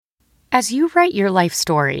As you write your life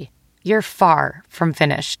story, you're far from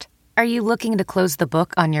finished. Are you looking to close the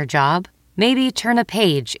book on your job? Maybe turn a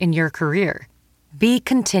page in your career? Be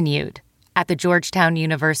continued at the Georgetown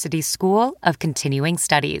University School of Continuing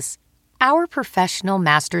Studies. Our professional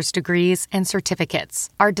master's degrees and certificates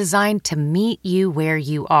are designed to meet you where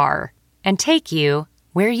you are and take you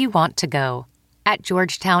where you want to go. At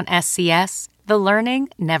Georgetown SCS, the learning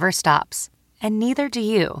never stops, and neither do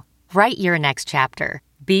you. Write your next chapter.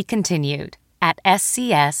 Be continued at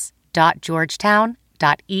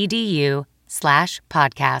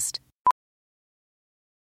scs.georgetown.edu/podcast.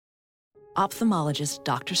 Ophthalmologist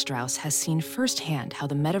Dr. Strauss has seen firsthand how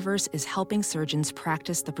the metaverse is helping surgeons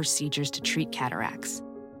practice the procedures to treat cataracts.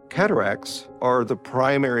 Cataracts are the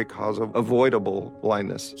primary cause of avoidable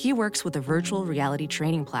blindness. He works with a virtual reality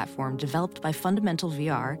training platform developed by Fundamental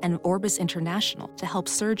VR and Orbis International to help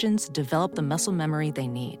surgeons develop the muscle memory they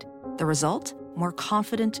need. The result? More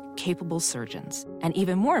confident, capable surgeons. And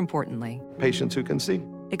even more importantly, Patients who can see.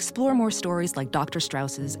 explore more stories like Dr.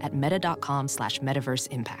 Strauss's at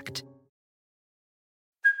meta.com/metaverseimpact.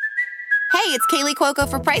 Hey, it's Kaylee Cuoco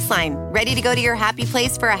for Priceline. Ready to go to your happy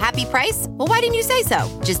place for a happy price? Well, why didn't you say so?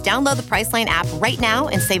 Just download the Priceline app right now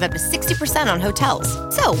and save up to 60% on hotels.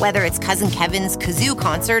 So whether it's Cousin Kevin's Kazoo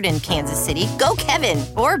Concert in Kansas City, go Kevin,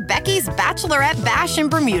 or Becky's Bachelorette Bash in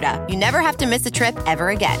Bermuda, you never have to miss a trip ever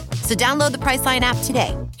again. So download the Priceline app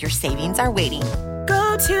today. Your savings are waiting.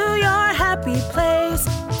 Go to your happy place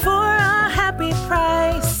for a happy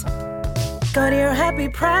price. Go to your happy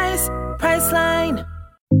price, Priceline.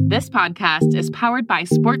 This podcast is powered by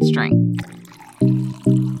Sports Drink,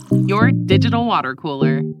 your digital water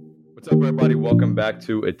cooler. What's up, everybody? Welcome back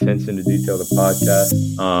to Attention to Detail, the podcast.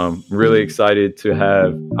 Really excited to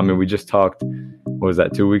have, we just talked,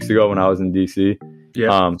 2 weeks ago when I was in DC?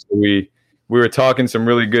 Yeah. So we were talking some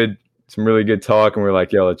really good talk, and we were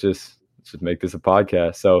like, yo, let's just make this a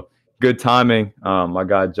podcast. So good timing. My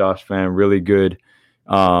guy, Josh Fan, really good.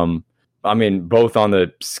 Both on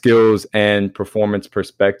the skills and performance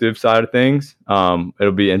perspective side of things.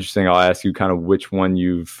 It'll be interesting. I'll ask you kind of which one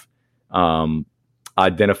you've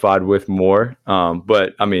identified with more.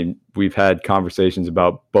 But we've had conversations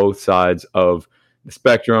about both sides of the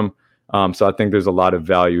spectrum. So I think there's a lot of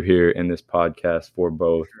value here in this podcast for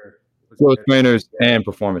both skills trainers and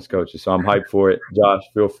performance coaches. So I'm hyped for it. Josh,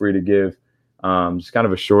 feel free to give just kind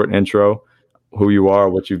of a short intro, who you are,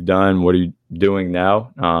 what you've done, what are you doing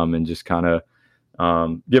now, and just kind of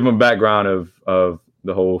give them a background of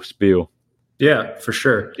the whole spiel. Yeah, for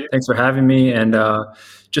sure. Thanks for having me. And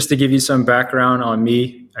just to give you some background on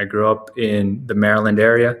me, I grew up in the Maryland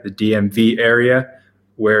area, the DMV area,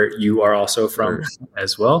 where you are also from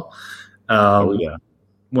as well.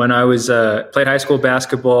 When I was played high school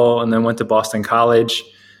basketball and then went to Boston College,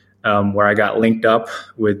 where I got linked up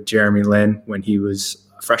with Jeremy Lin when he was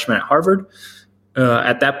a freshman at Harvard.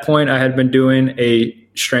 At that point, I had been doing a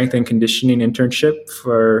strength and conditioning internship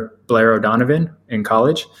for Blair O'Donovan in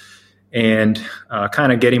college, and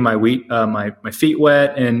kind of getting my feet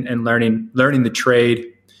wet and learning the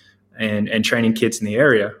trade and training kids in the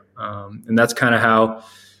area. And that's kind of how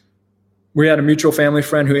we had a mutual family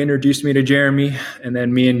friend who introduced me to Jeremy, and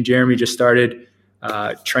then me and Jeremy just started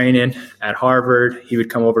training at Harvard. He would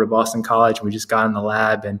come over to Boston College, and we just got in the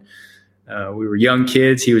lab, and we were young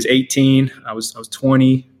kids. He was 18. I was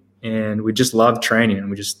 20, and we just loved training, and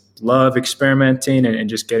we just love experimenting and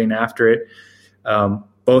just getting after it.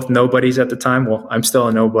 Both nobodies at the time. Well, I'm still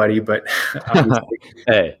a nobody, but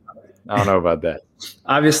hey, I don't know about that.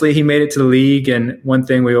 Obviously, he made it to the league, and one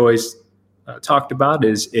thing we always talked about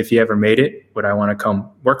is if he ever made it, would I want to come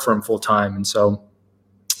work for him full time? And so,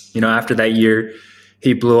 after that year,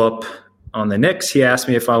 he blew up on the Knicks. He asked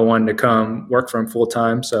me if I wanted to come work for him full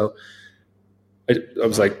time. So I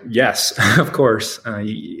was like, yes, of course.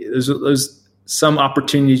 There's some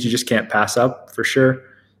opportunities you just can't pass up for sure.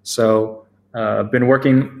 So I've been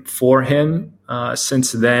working for him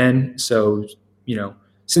since then. So,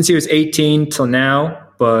 since he was 18 till now,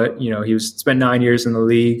 but, he spent 9 years in the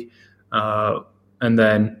league. And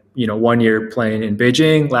then, 1 year playing in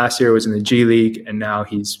Beijing. Last year was in the G League, and now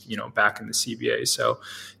he's, back in the CBA. So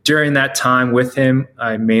during that time with him,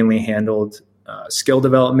 I mainly handled skill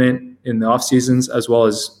development in the off seasons, as well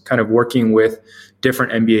as kind of working with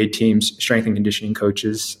different NBA teams, strength and conditioning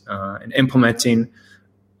coaches, and implementing,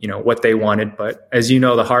 what they wanted. But as you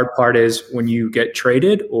know, the hard part is when you get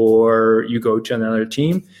traded or you go to another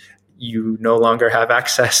team, you no longer have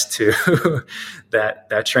access to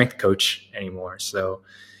that strength coach anymore. So,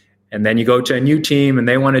 and then you go to a new team and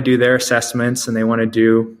they want to do their assessments and they want to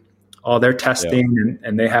do all their testing,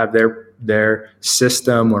 and they have their their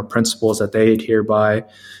system or principles that they adhere by,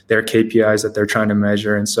 their KPIs that they're trying to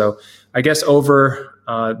measure. And so I guess over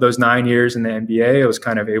those 9 years in the NBA, I was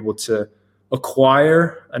kind of able to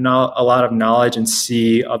acquire a lot of knowledge and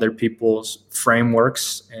see other people's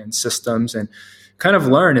frameworks and systems and kind of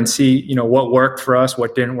learn and see, what worked for us,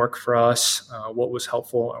 what didn't work for us, what was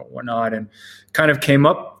helpful or whatnot, and kind of came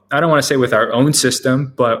up, I don't want to say with our own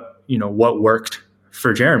system, but, what worked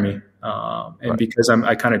for Jeremy. And right. Because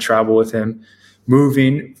I kind of travel with him,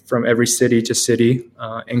 moving from every city to city,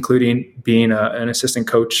 including being an assistant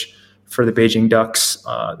coach for the Beijing Ducks,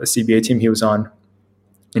 the CBA team he was on.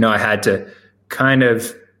 I had to kind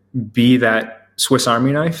of be that Swiss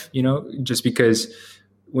Army knife, just because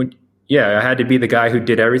I had to be the guy who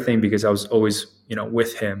did everything because I was always,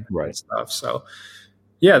 with him right. and stuff. So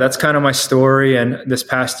yeah, that's kind of my story. And this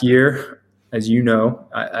past year, as you know,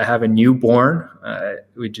 I have a newborn.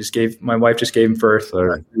 My wife just gave him birth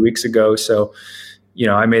 3 weeks ago. So,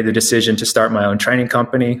 I made the decision to start my own training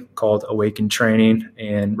company called Awaken Training.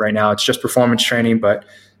 And right now it's just performance training, but,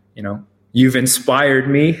 you've inspired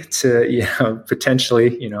me to,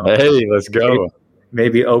 potentially, hey, let's go.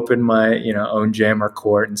 Maybe open my, own gym or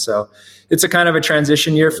court. And so it's a kind of a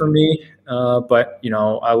transition year for me. But,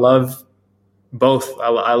 I love both.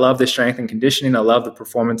 I love the strength and conditioning. I love the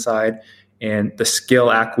performance side, and the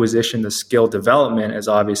skill acquisition, the skill development is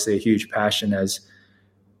obviously a huge passion. As,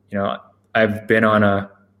 I've been on a,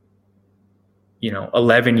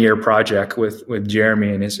 11-year project with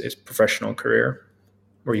Jeremy and his professional career,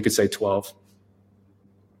 or you could say 12.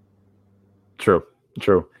 True.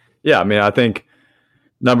 Yeah. I mean, I think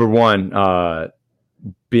number one,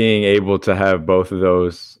 being able to have both of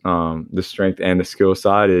those, the strength and the skill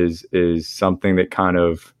side is something that kind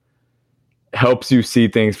of helps you see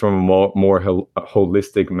things from a more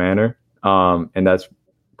holistic manner. And that's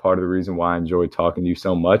part of the reason why I enjoy talking to you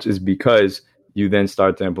so much, is because you then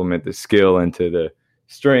start to implement the skill into the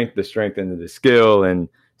strength into the skill, and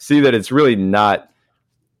see that it's really not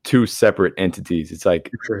two separate entities. It's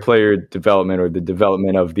like player development, or the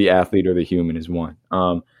development of the athlete or the human, is one.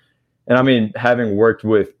 And I mean, having worked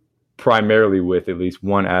primarily with at least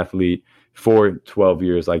one athlete for 12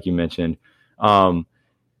 years, like you mentioned,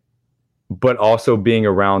 but also being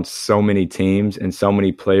around so many teams and so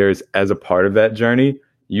many players as a part of that journey,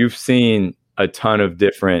 you've seen a ton of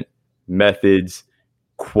different methods,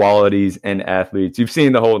 qualities, and athletes. You've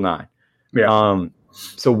seen the whole nine. Yeah.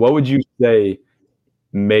 So what would you say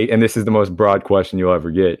and this is the most broad question you'll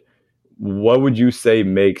ever get, what would you say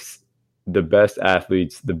makes the best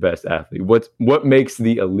athletes the best athlete? What makes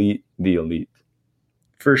the elite the elite?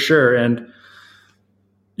 For sure. And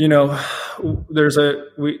there's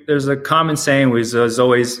a common saying, which is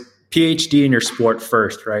always PhD in your sport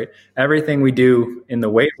first, right? Everything we do in the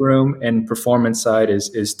weight room and performance side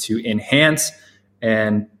is to enhance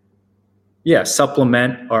and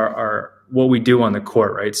supplement our what we do on the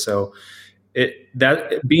court, right? So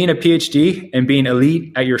that being a PhD and being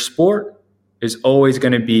elite at your sport is always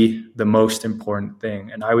going to be the most important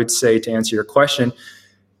thing. And I would say, to answer your question,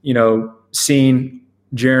 seeing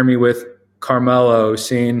Jeremy with Carmelo,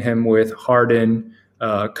 seeing him with Harden,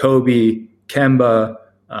 Kobe, Kemba,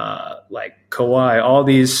 like Kawhi, all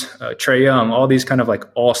these, Trae Young, all these kind of like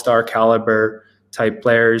all-star caliber type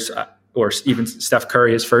players, or even Steph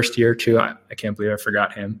Curry, his first year too. I can't believe I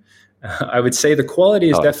forgot him. I would say the quality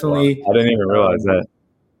is definitely. Wow. I didn't even realize that.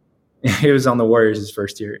 He was on the Warriors his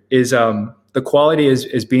first year. The quality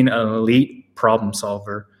is being an elite problem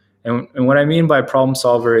solver, and what I mean by problem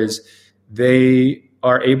solver is they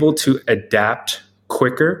are able to adapt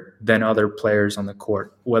quicker than other players on the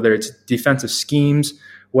court. Whether it's defensive schemes,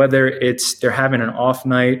 whether it's they're having an off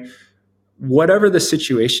night, whatever the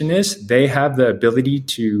situation is, they have the ability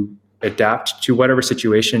to adapt to whatever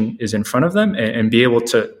situation is in front of them and be able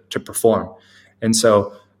to perform. And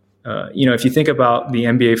so, if you think about the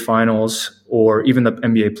NBA finals or even the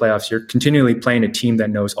NBA playoffs, you're continually playing a team that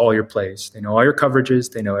knows all your plays. They know all your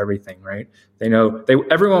coverages. They know everything, right?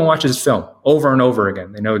 Everyone watches film over and over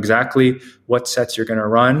again. They know exactly what sets you're going to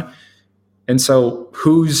run. And so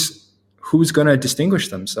who's going to distinguish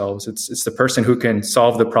themselves? It's the person who can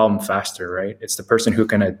solve the problem faster, right? It's the person who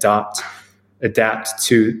can adapt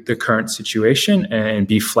to the current situation and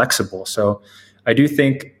be flexible. So I do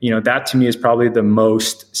think, that to me is probably the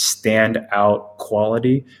most standout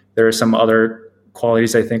quality. There are some other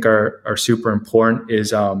qualities I think are super important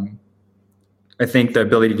is, I think the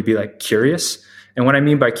ability to be like curious. And what I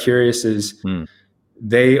mean by curious is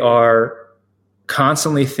they are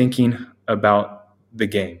constantly thinking about the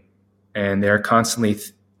game, and they're constantly,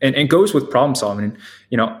 and goes with problem solving.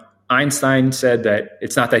 Einstein said that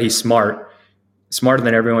it's not that he's smart. smarter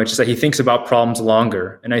than everyone. It's just that he thinks about problems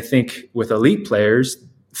longer. And I think with elite players,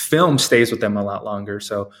 film stays with them a lot longer.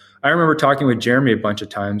 So I remember talking with Jeremy a bunch of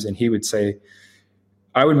times, and he would say,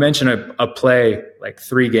 I would mention a play like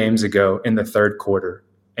 3 games ago in the third quarter,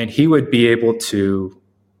 and he would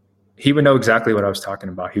know exactly what I was talking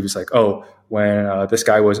about. He was like, oh, when this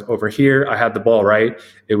guy was over here, I had the ball right.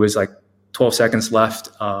 It was like 12 seconds left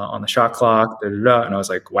on the shot clock. And I was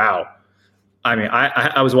like, wow. I mean,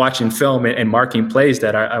 I was watching film and marking plays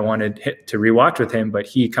that I wanted to rewatch with him, but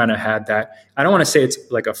he kind of had that. I don't want to say it's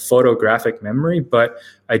like a photographic memory, but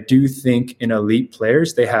I do think in elite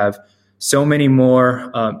players, they have so many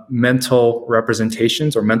more mental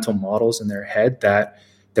representations or mental models in their head that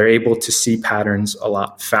they're able to see patterns a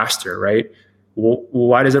lot faster, right?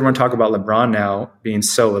 Why does everyone talk about LeBron now being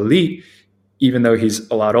so elite, even though he's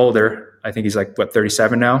a lot older? I think he's like,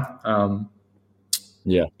 37 now?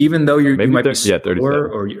 Yeah. Even though you might be slower,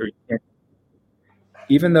 or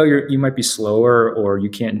even though you might be slower or you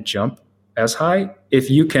can't jump as high, if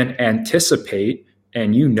you can anticipate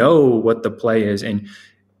and you know what the play is, and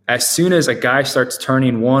as soon as a guy starts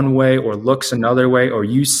turning one way or looks another way, or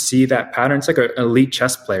you see that pattern, it's like an elite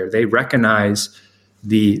chess player. They recognize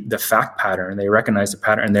the fact pattern, they recognize the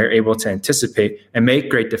pattern, and they're able to anticipate and make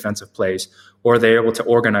great defensive plays, or they're able to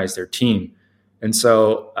organize their team. And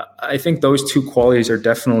so I think those 2 qualities are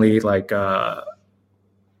definitely like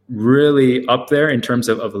really up there in terms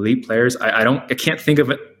of elite players. I can't think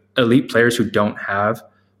of elite players who don't have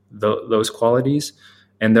those qualities,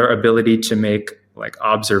 and their ability to make like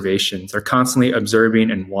observations. They're constantly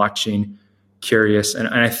observing and watching, curious. And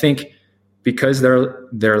I think because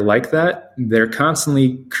they're like that, they're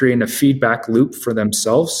constantly creating a feedback loop for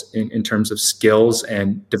themselves in terms of skills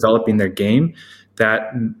and developing their game,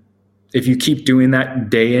 that if you keep doing that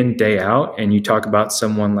day in, day out, and you talk about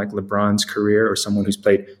someone like LeBron's career or someone who's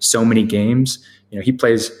played so many games, he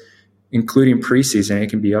plays, including preseason, it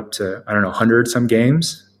can be up to, 100 some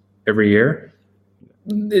games every year.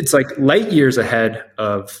 It's like light years ahead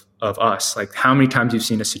of us, like how many times you've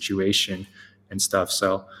seen a situation and stuff.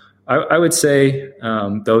 So I would say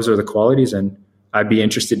those are the qualities, and I'd be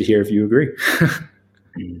interested to hear if you agree.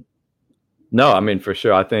 No, I mean, for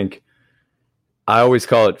sure. I think I always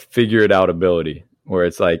call it figure it out ability, where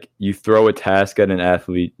it's like you throw a task at an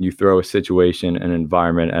athlete, you throw a situation, an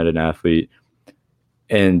environment at an athlete,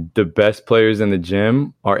 and the best players in the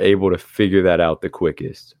gym are able to figure that out the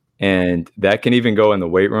quickest. And that can even go in the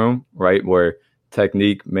weight room, right? Where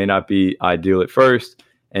technique may not be ideal at first,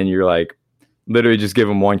 and you're like, literally just give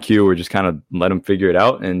them one cue or just kind of let them figure it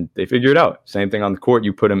out, and they figure it out. Same thing on the court.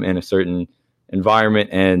 You put them in a certain environment,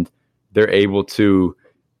 and they're able to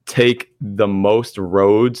take the most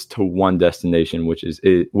roads to one destination, which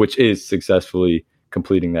is successfully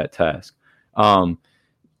completing that task.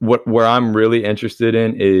 Where I'm really interested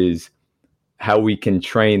in is how we can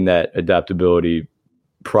train that adaptability,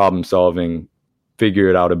 problem solving, figure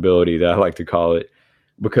it out ability that I like to call it,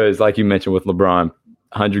 because like you mentioned with LeBron,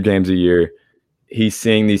 100 games a year, he's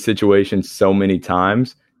seeing these situations so many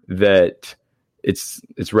times that it's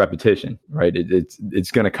repetition, right?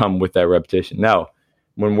 It's going to come with that repetition. Now,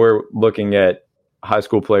 when we're looking at high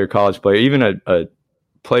school player, college player, even a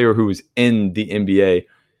player who's in the NBA,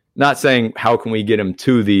 not saying how can we get him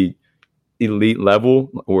to the elite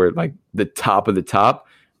level or like the top of the top,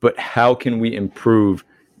 but how can we improve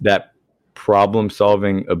that problem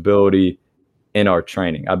solving ability in our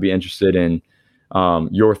training? I'd be interested in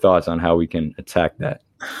your thoughts on how we can attack that.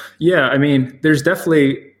 Yeah, I mean, there's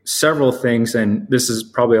definitely several things, and this is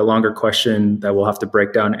probably a longer question that we'll have to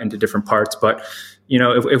break down into different parts. But,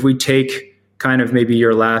 if we take kind of maybe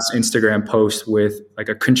your last Instagram post with like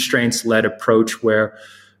a constraints-led approach where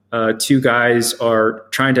 2 guys are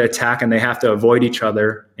trying to attack and they have to avoid each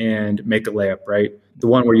other and make a layup, right? The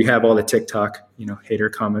one where you have all the TikTok, hater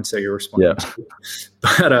comments that you're responding to.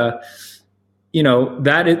 But,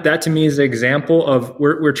 that to me is an example of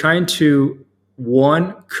we're trying to,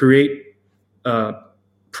 one, create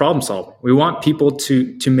problem solving. We want people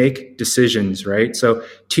to make decisions, right? So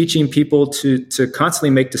teaching people to constantly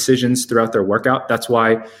make decisions throughout their workout. That's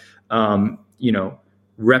why,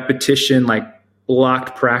 repetition, like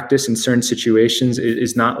blocked practice in certain situations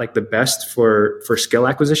is not like the best for skill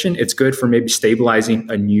acquisition. It's good for maybe stabilizing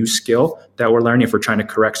a new skill that we're learning if we're trying to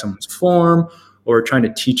correct someone's form or trying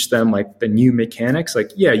to teach them like the new mechanics.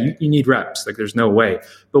 Like, yeah, you need reps. Like there's no way.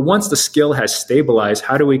 But once the skill has stabilized,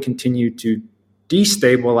 how do we continue to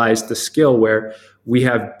destabilize the skill where we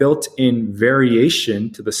have built-in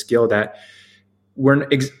variation to the skill that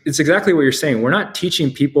it's exactly what you're saying. We're not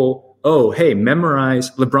teaching people, oh, hey,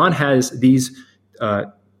 memorize. LeBron has these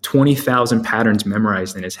 20,000 patterns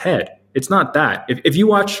memorized in his head. It's not that. If you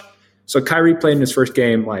watch, so Kyrie played in his first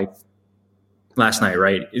game like last night,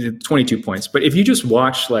 right? 22 points. But if you just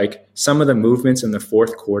watch like some of the movements in the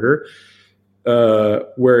fourth quarter,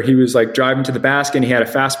 where he was like driving to the basket and he had a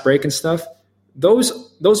fast break and stuff,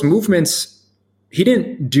 those movements, he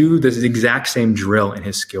didn't do the exact same drill in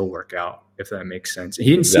his skill workout, if that makes sense. He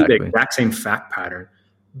didn't see the exact same fact pattern.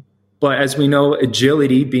 But as we know,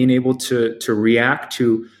 agility, being able to react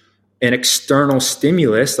to an external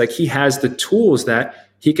stimulus, like he has the tools that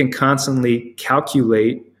he can constantly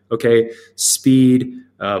calculate, okay, speed,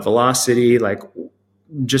 velocity, like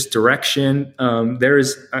just direction. I'm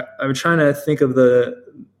trying to think of the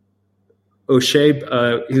O'Shea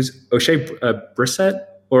Brissett,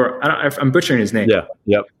 or I'm butchering his name. Yeah.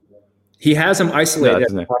 Yep. He has him isolated at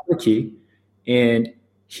the top of the key, and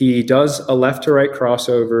he does a left to right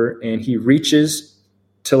crossover, and he reaches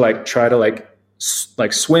to like try to like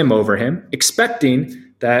swim over him,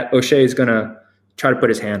 expecting that O'Shea is going to try to put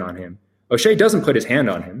his hand on him. O'Shea doesn't put his hand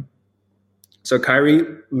on him. So Kyrie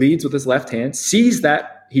leads with his left hand, sees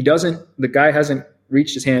that the guy hasn't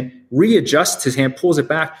reached his hand, readjusts his hand, pulls it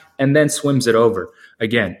back, and then swims it over.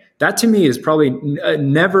 Again, that to me is probably a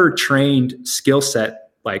never trained skill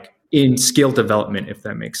set, like in skill development, if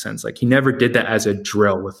that makes sense. Like he never did that as a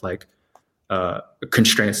drill with like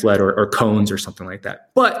constraint sled or cones or something like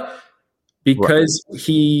that. But because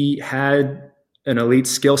he had an elite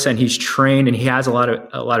skill set and he's trained and he has a lot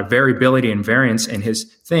of variability and variance in his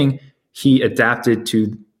thing, he adapted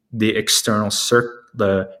to the external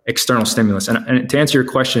stimulus. And to answer your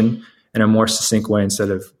question in a more succinct way, instead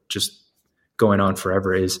of just going on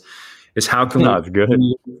forever, is how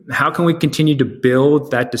can we continue to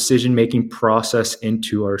build that decision-making process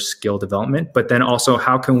into our skill development, but then also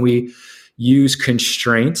how can we use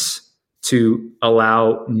constraints to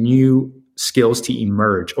allow new skills to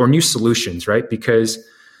emerge or new solutions, right? Because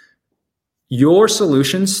your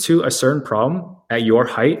solutions to a certain problem at your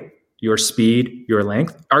height, your speed, your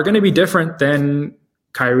length are going to be different than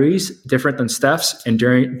Kyrie's, different than Steph's, and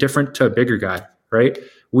different to a bigger guy, right?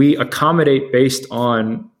 We accommodate based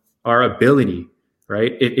on our ability,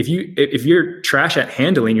 right? If you're trash at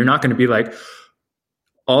handling, you're not going to be like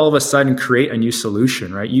all of a sudden create a new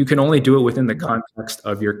solution, right? You can only do it within the context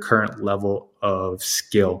of your current level of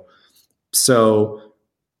skill. So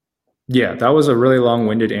yeah, that was a really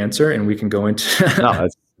long-winded answer, and we can go into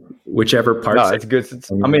whichever parts. No, it's good.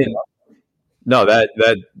 I mean, no,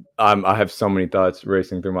 I have so many thoughts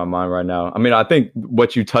racing through my mind right now. I mean, I think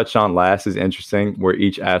what you touched on last is interesting, where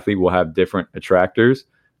each athlete will have different attractors.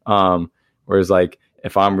 Whereas like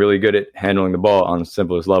if I'm really good at handling the ball on the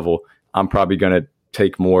simplest level, I'm probably going to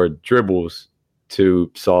take more dribbles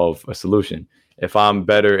to solve a solution. If I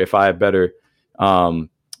have better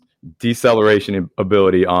deceleration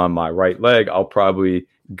ability on my right leg, I'll probably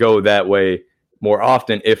go that way more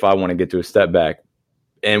often if I want to get to a step back.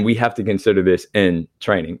 And we have to consider this in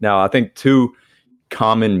training. Now, I think two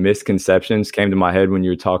common misconceptions came to my head when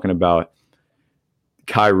you were talking about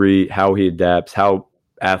Kyrie, how he adapts, how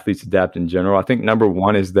athletes adapt in general. I think number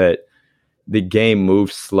one is that the game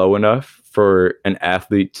moves slow enough for an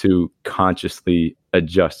athlete to consciously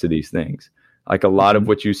adjust to these things. Like a lot of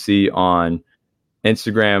what you see on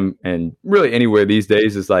Instagram and really anywhere these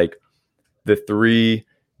days is like the 3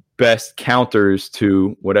 best counters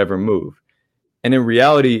to whatever move. And in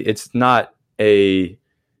reality, it's not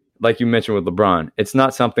like you mentioned with LeBron, it's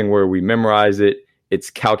not something where we memorize it. It's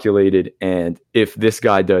calculated. And if this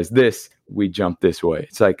guy does this, we jump this way.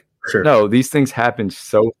 It's like, no, these things happen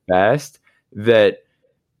so fast that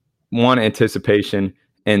 1, anticipation,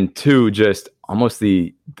 and 2, just almost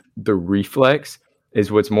the reflex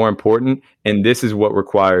is what's more important. And this is what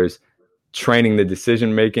requires training the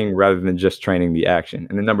decision-making rather than just training the action.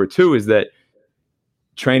 And then number 2 is that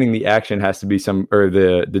training the action has to be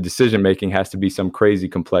the decision-making has to be some crazy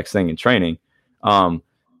complex thing in training. I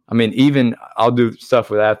mean, even I'll do stuff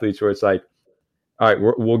with athletes where it's like, all right,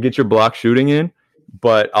 we'll get your block shooting in,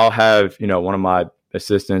 but I'll have, one of my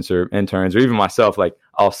assistants or interns or even myself, like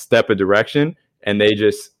I'll step a direction and they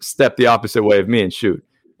just step the opposite way of me and shoot.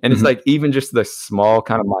 And it's like, even just the small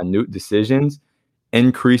kind of minute decisions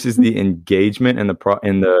increases the engagement in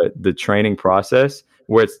the training process,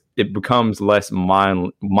 where it becomes less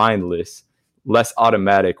mindless, less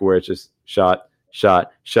automatic, where it's just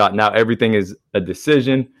shot. Now everything is a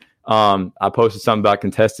decision. I posted something about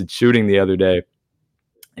contested shooting the other day,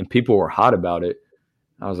 and people were hot about it.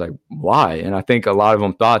 I was like, why? And I think a lot of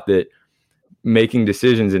them thought that making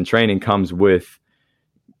decisions in training comes with,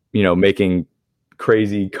 making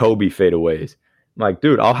crazy Kobe fadeaways. I'm like,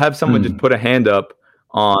 dude, I'll have someone just put a hand up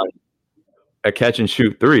on a catch and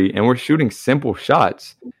shoot 3, and we're shooting simple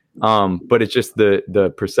shots. but it's just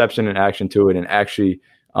the perception and action to it, and actually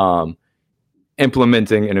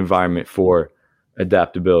implementing an environment for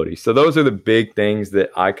adaptability. So those are the big things that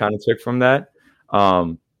I kind of took from that.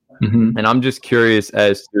 And I'm just curious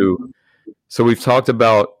as to, so we've talked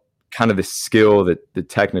about kind of the skill, the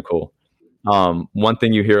technical. One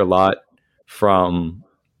thing you hear a lot from,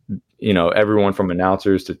 everyone from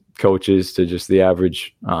announcers to coaches to just the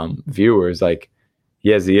average viewer is like, he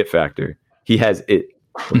has the it factor. He has it.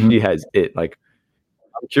 He has it. Like,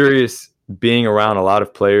 I'm curious, being around a lot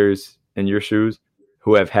of players in your shoes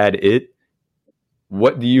who have had it,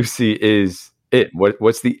 what do you see is it?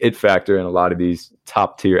 What's the it factor in a lot of these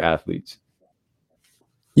top tier athletes?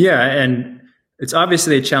 Yeah, and it's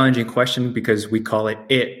obviously a challenging question because we call it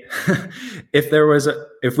it.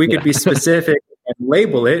 If we could be specific and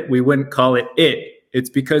label it, we wouldn't call it it. It's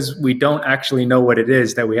because we don't actually know what it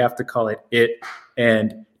is that we have to call it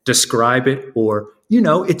and describe it, or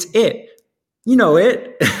it's it.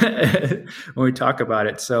 It when we talk about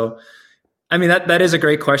it. So, I mean, that is a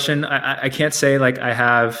great question. I can't say like I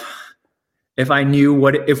have. If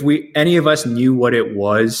any of us knew what it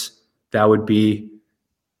was, that would be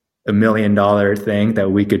 $1 million thing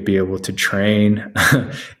that we could be able to train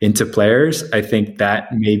into players. I think that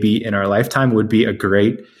maybe in our lifetime would be a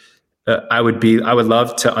great. I would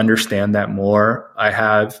love to understand that more. I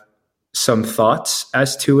have some thoughts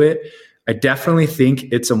as to it. I definitely think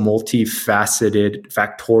it's a multifaceted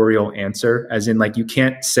factorial answer, as in like, you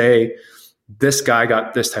can't say this guy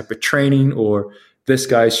got this type of training, or this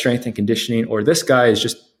guy's strength and conditioning, or this guy is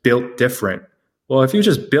just built different. Well, if you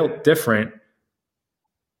just built different,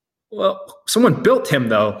 well, someone built him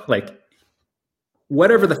though, like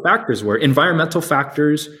whatever the factors were, environmental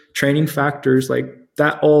factors, training factors, like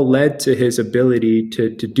that all led to his ability to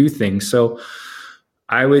do things. So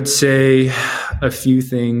I would say a few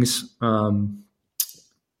things,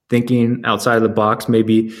 thinking outside of the box,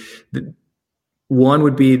 maybe one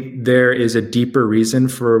would be there is a deeper reason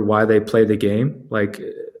for why they play the game. Like,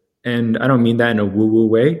 and I don't mean that in a woo-woo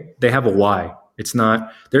way. They have a why.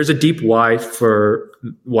 There's a deep why for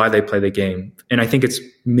why they play the game. And I think it's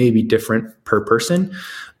maybe different per person.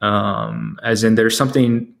 As in there's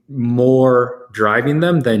something more driving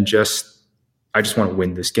them than I just want to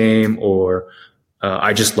win this game, or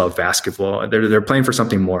I just love basketball. They're playing for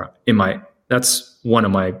something more. That's one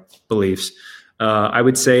of my beliefs. I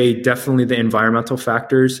would say definitely the environmental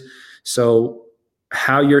factors. So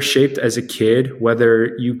how you're shaped as a kid,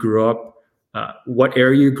 whether you grew up, what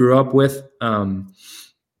area you grew up with. Are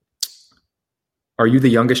you the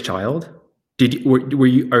youngest child?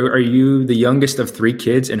 Are you the youngest of 3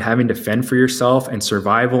 kids and having to fend for yourself and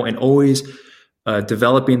survival, and always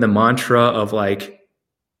developing the mantra of like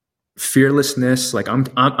fearlessness? Like I'm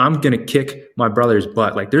going to kick my brother's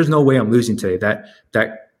butt. Like there's no way I'm losing today.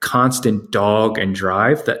 That constant dog and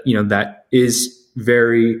drive that is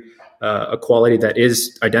very a quality that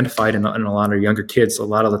is identified in a lot of younger kids. A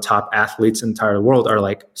lot of the top athletes in the entire world are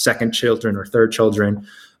like second children or third children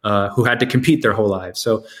who had to compete their whole lives.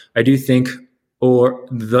 So I do think, or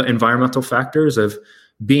the environmental factors of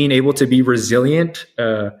being able to be resilient,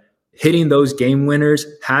 hitting those game winners,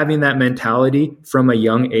 having that mentality from a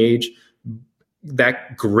young age,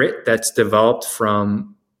 that grit that's developed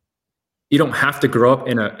from, you don't have to grow up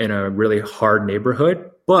in a really hard neighborhood,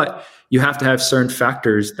 but you have to have certain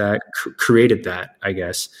factors that created that, I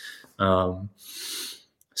guess.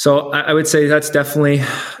 So I would say that's definitely,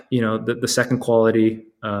 the second quality.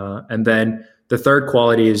 And then the third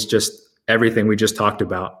quality is just everything we just talked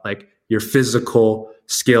about, like your physical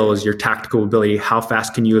skills, your tactical ability, how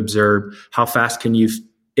fast can you observe, how fast can you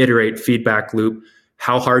iterate, feedback loop,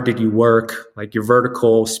 how hard did you work, like your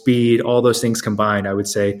vertical speed, all those things combined, I would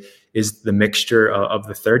say is the mixture of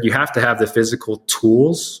the third. You have to have the physical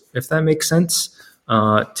tools, if that makes sense,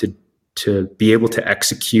 to be able to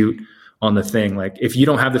execute on the thing. Like if you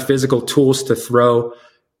don't have the physical tools to throw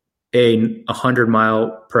a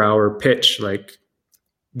 100-mile-per-hour pitch, like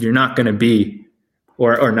you're not going to be,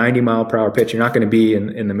 or 90-mile-per-hour pitch, you're not going to be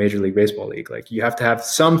in the Major League Baseball league. Like you have to have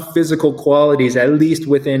some physical qualities at least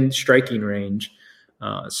within striking range.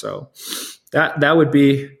 So that would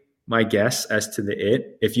be my guess as to the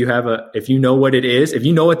it. If you know what it is, if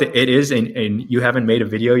you know what the it is and you haven't made a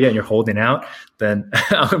video yet and you're holding out, then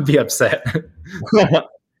I'll be upset.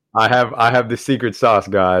 I have the secret sauce,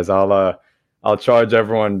 guys. I'll charge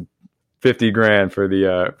everyone $50,000 for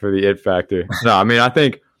the it factor. No, I mean, I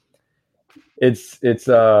think it's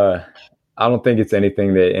I don't think it's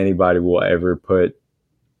anything that anybody will ever put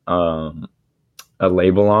a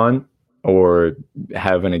label on or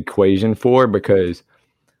have an equation for, because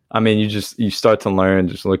I mean, you start to learn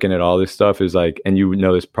just looking at all this stuff is like, and you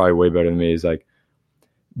know this probably way better than me, is like,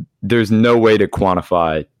 there's no way to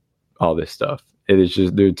quantify all this stuff. It is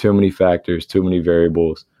just, there are too many factors, too many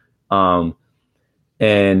variables. And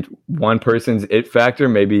one person's it factor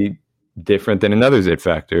may be different than another's it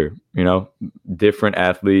factor. You know, different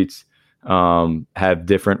athletes have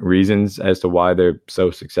different reasons as to why they're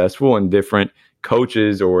so successful, and different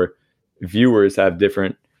coaches or viewers have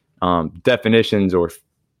different definitions or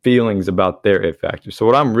feelings about their it factor. So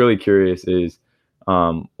what I'm really curious is,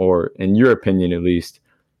 or in your opinion at least,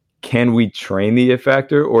 can we train the it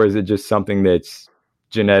factor, or is it just something that's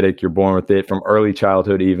genetic, you're born with it from early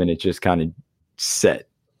childhood, even it's just kind of set?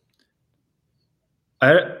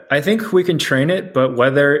 I think we can train it, but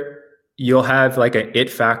whether you'll have like an it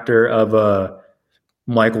factor of a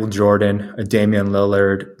Michael Jordan, a Damian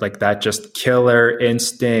Lillard, like that just killer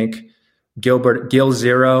instinct, Gil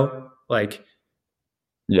Zero, like,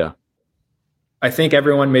 yeah, I think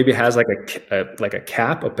everyone maybe has like a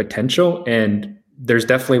cap, a potential, and there's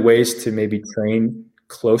definitely ways to maybe train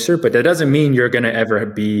closer, but that doesn't mean you're going to ever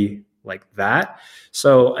be like that.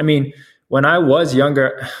 So, I mean, when I was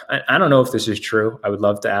younger, I don't know if this is true. I would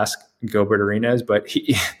love to ask Gilbert Arenas, but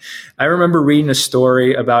I remember reading a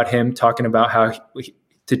story about him talking about how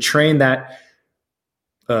to train that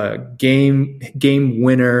game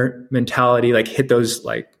winner mentality, like hit those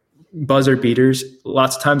like buzzer beaters.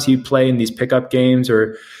 Lots of times he'd play in these pickup games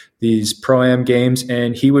or these pro-am games,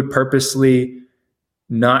 and he would purposely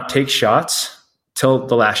not take shots till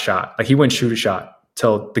the last shot. Like he wouldn't shoot a shot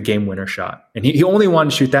till the game winner shot. And he only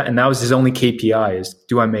wanted to shoot that. And that was his only KPI is,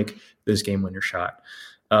 do I make this game winner shot?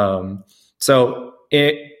 So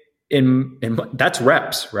that's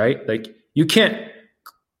reps, right? Like you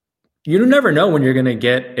never know when you're going to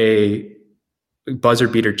get a buzzer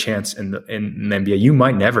beater chance in the NBA. You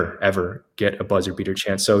might never, ever get a buzzer beater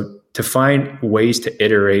chance. So to find ways to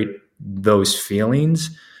iterate those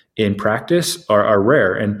feelings in practice are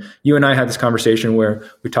rare. And you and I had this conversation where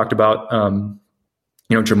we talked about,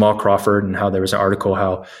 Jamal Crawford, and how there was an article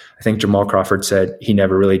how I think Jamal Crawford said he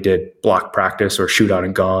never really did block practice or shoot out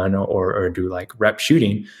and gone or do like rep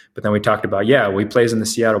shooting. But then we talked about, he plays in the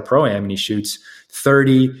Seattle Pro-Am and he shoots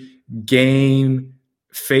 30 game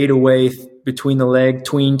fadeaway between the leg,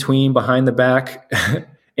 tween behind the back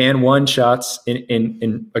and one shots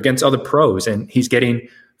in against other pros. And he's getting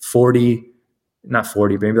 40, not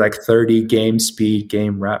 40, maybe like 30 game speed,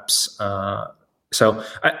 game reps. So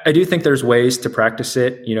I do think there's ways to practice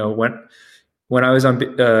it. You know, when I was on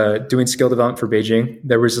doing skill development for Beijing,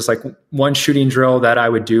 there was this like one shooting drill that I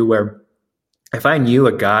would do where if I knew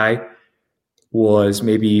a guy was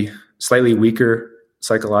maybe slightly weaker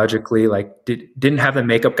psychologically, like didn't have the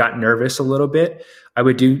makeup, got nervous a little bit, I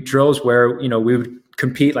would do drills where, we would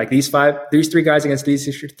compete like these three guys against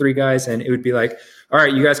these three guys. And it would be like, all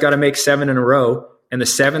right, you guys got to make 7 in a row. And the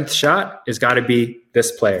 7th shot has got to be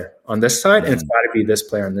this player on this side, and it's got to be this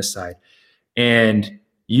player on this side. And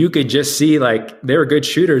you could just see like they were good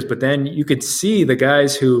shooters, but then you could see the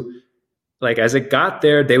guys who, like, as it got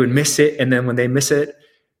there, they would miss it. And then when they miss it,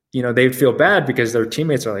 they'd feel bad because their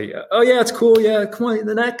teammates are like, oh yeah, it's cool. Yeah, come on,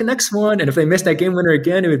 the next one. And if they missed that game winner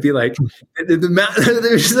again, it would be like,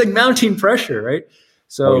 there's just like mounting pressure, right?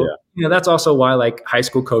 So, that's also why like high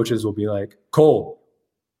school coaches will be like, Cole,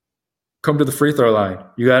 come to the free throw line.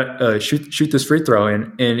 You got to shoot this free throw.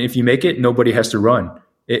 And if you make it, nobody has to run.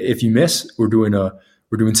 If you miss, we're doing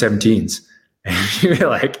 17s. And you're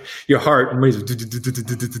like, your heart.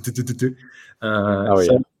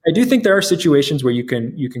 So I do think there are situations where you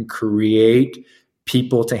can create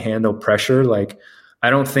people to handle pressure. Like,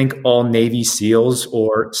 I don't think all Navy SEALs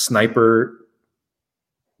or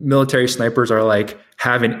military snipers are like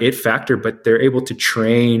have an it factor, but they're able to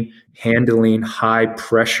train handling high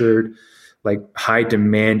pressured, like high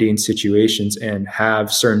demanding situations and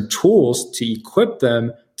have certain tools to equip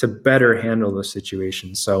them to better handle those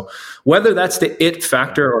situations. So whether that's the it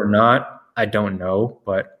factor or not, I don't know,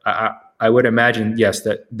 but I would imagine, yes,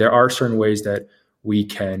 that there are certain ways that we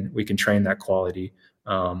can train that quality,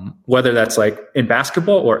 whether that's like in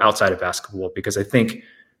basketball or outside of basketball, because I think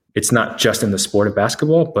it's not just in the sport of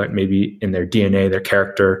basketball, but maybe in their DNA, their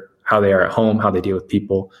character, how they are at home, how they deal with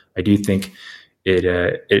people. I do think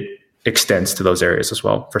it extends to those areas as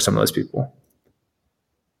well for some of those people.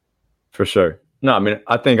 For sure. No, I mean,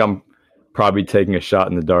 I think I'm probably taking a shot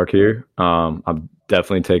in the dark here. I'm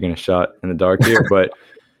definitely taking a shot in the dark here, but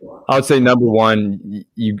I would say number one,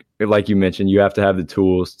 like you mentioned, you have to have the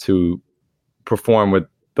tools to perform with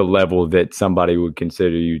the level that somebody would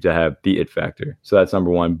consider you to have the it factor. So that's number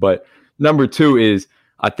one. But number two is,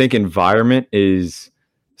 I think environment is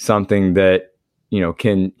something that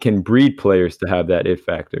can breed players to have that it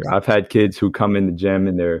factor. I've had kids who come in the gym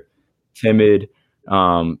and they're timid,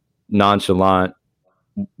 nonchalant,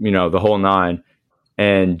 the whole nine,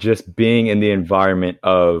 and just being in the environment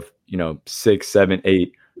of 6, 7,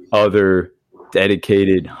 8 other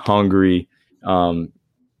dedicated, hungry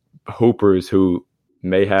hoopers who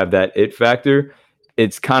may have that it factor,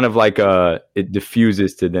 it's kind of like it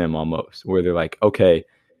diffuses to them almost, where they're like, okay,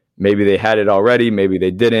 maybe they had it already, maybe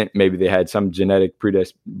they didn't, maybe they had some genetic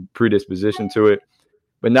predisposition to it,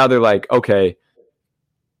 but now they're like, okay,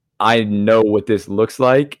 I know what this looks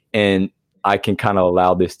like, and I can kind of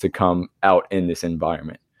allow this to come out in this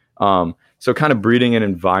environment. So kind of breeding an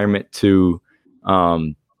environment to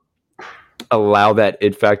allow that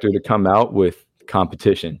it factor to come out with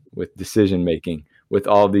competition, with decision making, with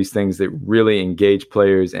all of these things that really engage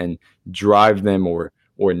players and drive them or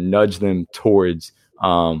nudge them towards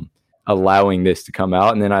allowing this to come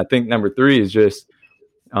out. And then I think number 3 is just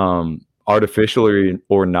artificial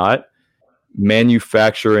or not,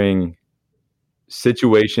 manufacturing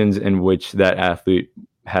situations in which that athlete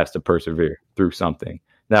has to persevere through something.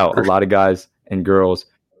 Now, a lot of guys and girls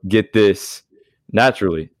get this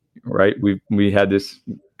naturally, right? We had this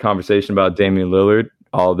conversation about Damian Lillard,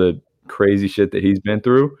 all the crazy shit that he's been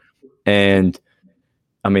through. And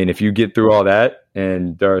I mean, if you get through all that,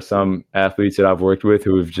 and there are some athletes that I've worked with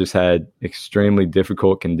who have just had extremely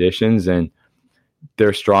difficult conditions and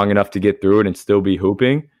they're strong enough to get through it and still be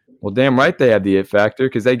hooping, well, damn right they have the it factor,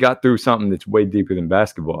 because they got through something that's way deeper than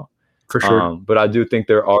basketball. For sure. But I do think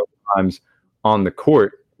there are times on the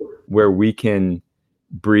court where we can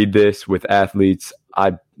breed this with athletes.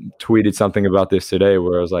 I tweeted something about this today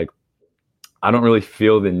where I was like, I don't really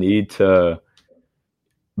feel the need to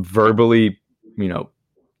verbally,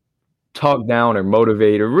 talk down or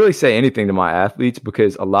motivate or really say anything to my athletes,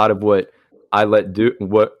 because a lot of what I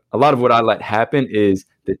let happen is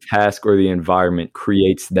the task or the environment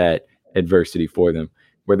creates that adversity for them,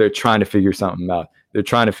 where they're trying to figure something out.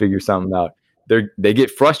 They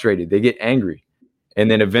get frustrated, they get angry,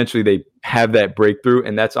 and then eventually they have that breakthrough.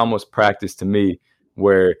 And that's almost practice to me,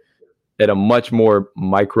 where at a much more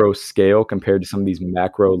micro scale compared to some of these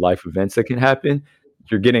macro life events that can happen,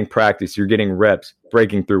 you're getting practice, you're getting reps,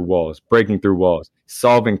 breaking through walls,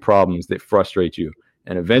 solving problems that frustrate you.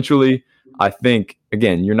 And eventually, I think,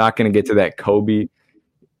 again, you're not going to get to that Kobe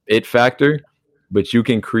it factor, but you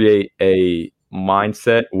can create a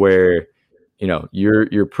mindset where,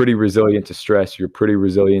 you're pretty resilient to stress, you're pretty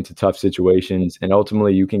resilient to tough situations, and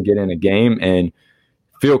ultimately you can get in a game and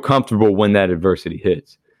feel comfortable when that adversity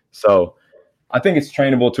hits. So I think it's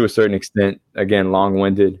trainable to a certain extent. Again,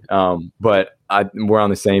 long-winded, but we're on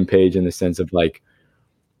the same page in the sense of like,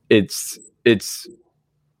 it's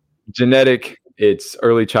genetic, it's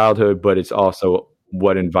early childhood, but it's also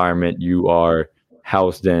what environment you are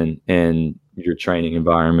housed in and your training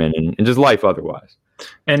environment and just life otherwise.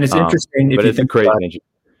 And it's interesting if you think crazy, about it,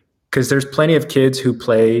 because there's plenty of kids who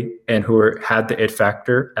play and who had the it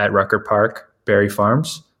factor at Rucker Park, Berry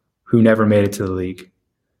Farms, who never made it to the league.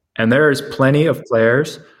 And there is plenty of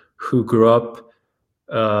players who grew up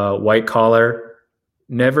white collar,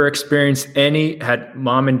 never experienced had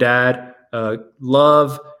mom and dad,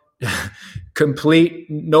 love, complete,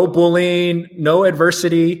 no bullying, no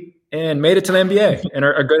adversity, and made it to the NBA and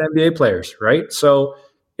are good NBA players, right? So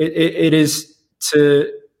it's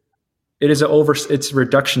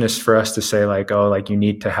reductionist for us to say like, oh, like you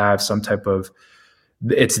need to have some type of,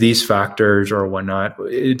 it's these factors or whatnot.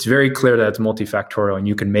 It's very clear that it's multifactorial and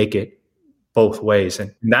you can make it both ways.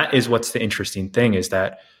 And that is what's the interesting thing, is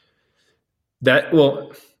that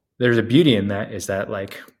there's a beauty in that, is that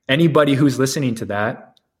like anybody who's listening to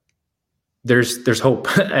that, there's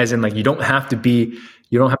hope. As in like, you don't have to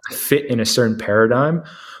fit in a certain paradigm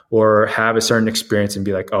or have a certain experience and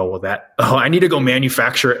be like, I need to go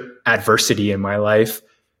manufacture adversity in my life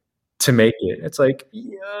to make it. It's like,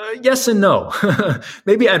 yes and no.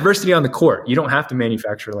 Maybe adversity on the court. You don't have to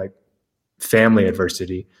manufacture like family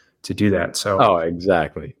adversity to do that. So,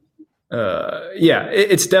 exactly.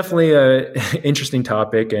 It's definitely a interesting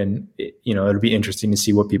topic, and it'll be interesting to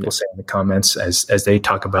see what people say in the comments as they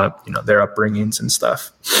talk about their upbringings and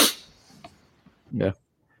stuff. Yeah.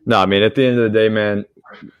 No, I mean, at the end of the day, man,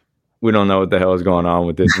 we don't know what the hell is going on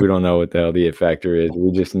with this. We don't know what the hell the it factor is.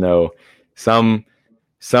 We just know some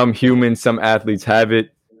humans, some athletes have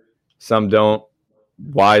it, some don't.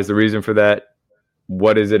 Why is the reason for that?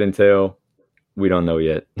 What does it entail? We don't know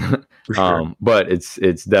yet. Sure. But it's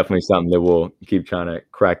definitely something that we'll keep trying to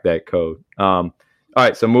crack that code. All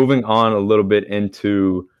right, so moving on a little bit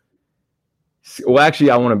into, well, actually,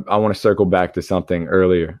 I want to circle back to something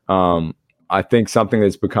earlier. I think something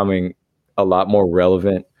that's becoming a lot more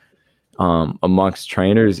relevant amongst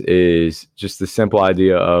trainers is just the simple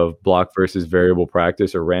idea of block versus variable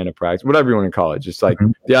practice or random practice, whatever you want to call it. Just like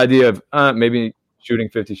the idea of maybe shooting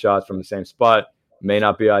 50 shots from the same spot may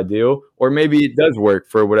not be ideal, or maybe it does work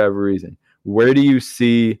for whatever reason. Where do you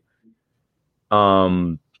see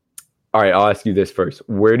all right, I'll ask you this first.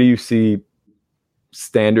 Where do you see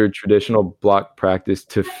standard traditional block practice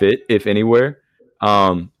to fit, if anywhere?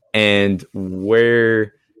 And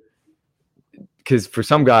where, because for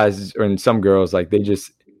some guys and some girls, like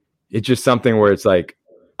it's just something where it's like,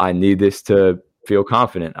 I need this to feel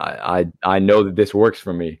confident. I know that this works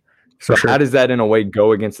for me. So how does that in a way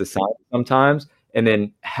go against the science sometimes? And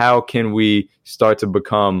then how can we start to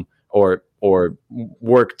become or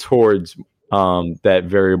work towards that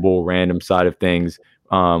variable random side of things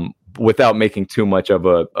without making too much of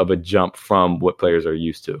a jump from what players are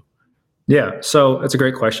used to? Yeah, so that's a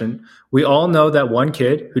great question. We all know that one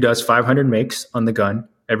kid who does 500 makes on the gun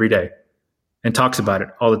every day and talks about it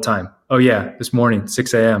all the time. Oh yeah, this morning,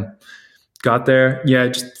 6 a.m. Got there. Yeah,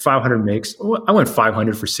 just 500 makes. I went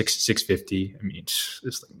 500 for 650. I mean, it's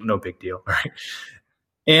like no big deal, right?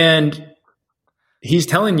 And he's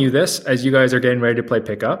telling you this as you guys are getting ready to play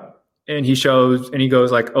pickup, and he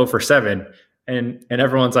goes like 0 for 7, and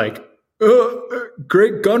everyone's like, oh,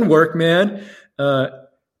 great gun work, man.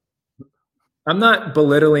 I'm not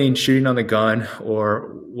belittling shooting on the gun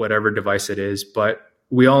or whatever device it is, but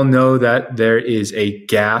we all know that there is a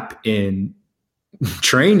gap in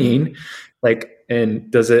training.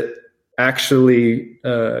 And does it actually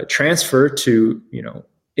transfer to,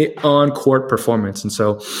 on court performance? And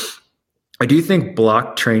so I do think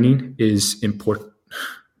block training is important.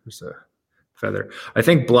 There's a feather. I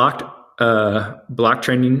think block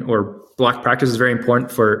training or block practice is very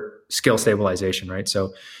important for skill stabilization, right?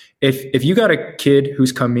 So if you got a kid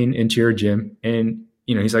who's coming into your gym and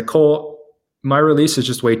he's like, Cole, my release is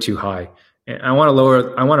just way too high, and I want to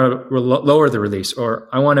lower the release, or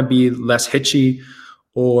I want to be less hitchy,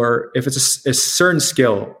 or if it's a certain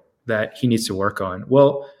skill that he needs to work on.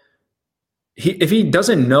 Well, if he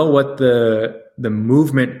doesn't know what the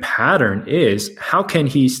movement pattern is, how can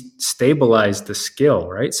he stabilize the skill,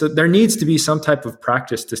 right? So there needs to be some type of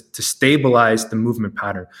practice to stabilize the movement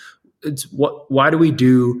pattern. Why do we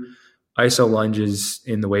do iso lunges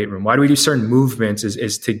in the weight room? Why do we do certain movements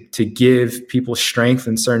is to give people strength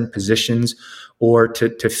in certain positions, or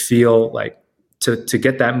to feel like to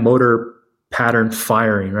get that motor pattern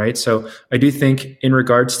firing, right? So I do think in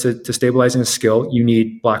regards to stabilizing a skill, you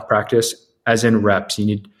need block practice, as in reps. You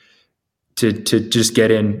need to just get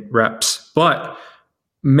in reps. But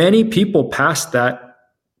many people pass that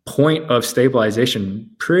point of stabilization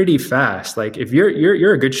pretty fast. Like if you're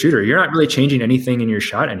a good shooter, you're not really changing anything in your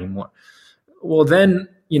shot anymore. Well, then,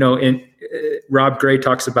 Rob Gray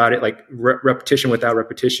talks about it like repetition without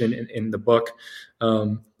repetition in the book.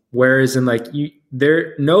 Whereas in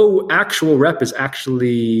no actual rep is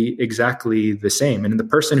actually exactly the same. And the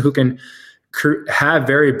person who can have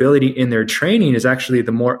variability in their training is actually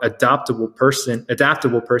the more adaptable person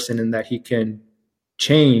in that he can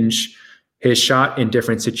change his shot in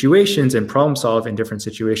different situations and problem solve in different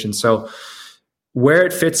situations. So where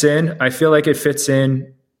it fits in, I feel like it fits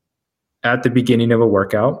in at the beginning of a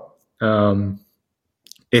workout.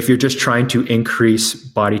 If you're just trying to increase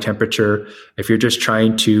body temperature, if you're just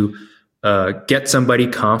trying to get somebody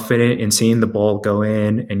confident in seeing the ball go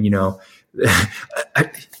in, and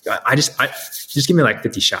I just give me like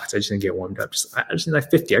 50 shots. I just didn't get warmed up. I just need like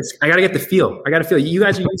 50. I got to get the feel. You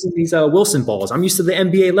guys are using these Wilson balls. I'm used to the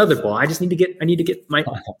NBA leather ball. I need to get my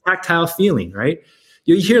tactile feeling, right?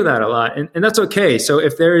 You hear that a lot, and that's okay. So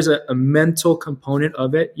if there is a mental component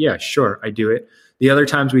of it, yeah, sure, I do it. The other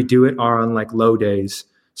times we do it are on like low days.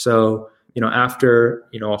 So, after,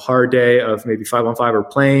 a hard day of maybe 5-on-5 or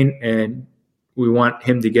playing, and we want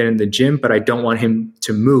him to get in the gym, but I don't want him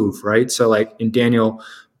to move, right? So like in Daniel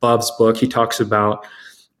Bob's book, he talks about,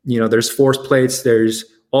 there's force plates, there's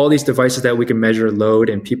all these devices that we can measure load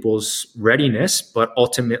and people's readiness, but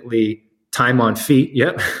ultimately time on feet.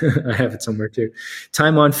 Yep. I have it somewhere too.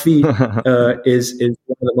 Time on feet is one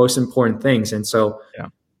of the most important things. And so,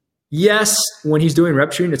 yes, when he's doing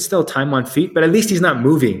rep shooting, it's still time on feet, but at least he's not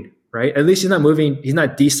moving, right? At least he's not moving. He's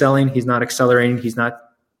not decelling. He's not accelerating. He's not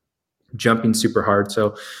jumping super hard.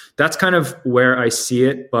 So that's kind of where I see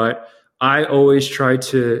it. But I always try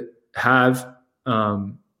to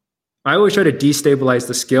destabilize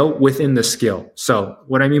the skill within the skill. So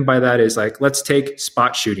what I mean by that is like, let's take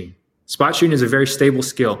spot shooting. Spot shooting is a very stable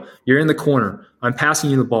skill. You're in the corner. I'm passing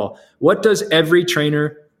you the ball. What does every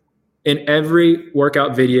trainer in every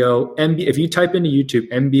workout video, if you type into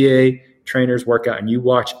YouTube, NBA trainers workout and you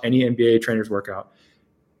watch any NBA trainers workout,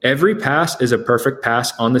 every pass is a perfect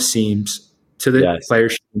pass on the seams to the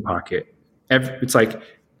player's shooting pocket. It's like,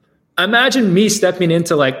 imagine me stepping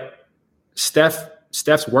into like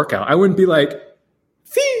Steph's workout. I wouldn't be like,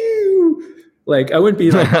 phew! Like I wouldn't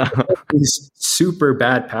be like these super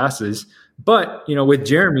bad passes. But, you know, with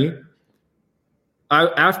Jeremy,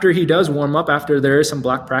 after he does warm up, after there is some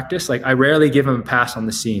block practice, like I rarely give him a pass on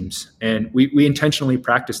the seams. And we intentionally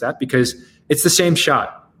practice that because it's the same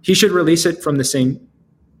shot. He should release it from the same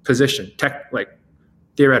position, like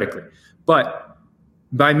theoretically. But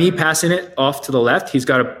by me passing it off to the left, he's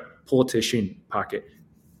got to pull it to his shooting pocket.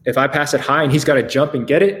 If I pass it high and he's got to jump and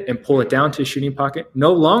get it and pull it down to his shooting pocket,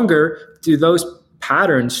 no longer do those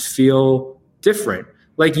patterns feel different.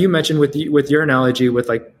 Like you mentioned with your analogy with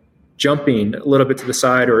like jumping a little bit to the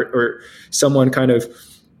side or someone kind of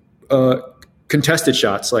contested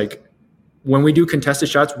shots. Like when we do contested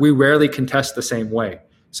shots, we rarely contest the same way.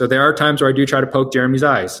 So there are times where I do try to poke Jeremy's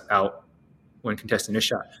eyes out when contesting a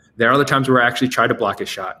shot. There are other times where I actually try to block his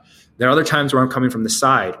shot. There are other times where I'm coming from the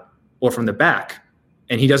side or from the back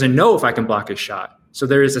and he doesn't know if I can block his shot. So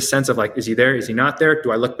there is a sense of like, is he there? Is he not there?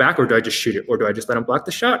 Do I look back or do I just shoot it? Or do I just let him block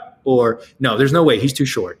the shot? Or no, there's no way. He's too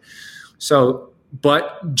short. So,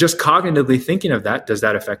 but just cognitively thinking of that, does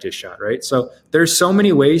that affect his shot, right? So there's so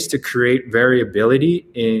many ways to create variability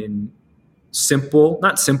in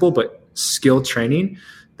not simple, but skill training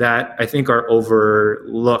that I think are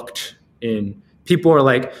overlooked in people are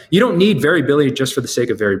like, you don't need variability just for the sake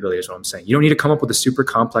of variability is what I'm saying. You don't need to come up with a super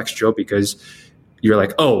complex drill because you're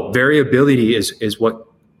like, oh, variability is what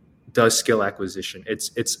does skill acquisition. It's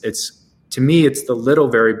to me, it's the little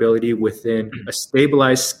variability within a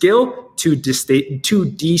stabilized skill to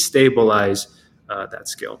destabilize that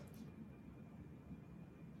skill.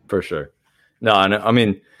 For sure. No, I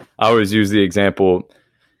mean, I always use the example,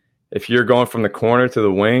 if you're going from the corner to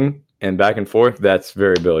the wing and back and forth, that's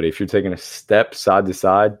variability. If you're taking a step side to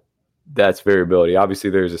side, that's variability.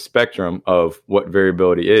 Obviously, there's a spectrum of what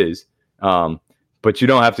variability is. But you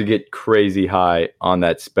don't have to get crazy high on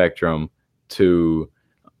that spectrum to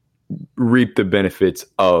reap the benefits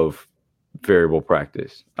of variable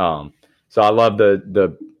practice. So I love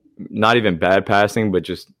the not even bad passing, but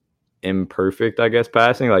just imperfect, I guess,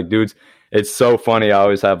 passing. Like, dudes, it's so funny. I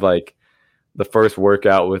always have like the first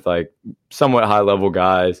workout with like somewhat high level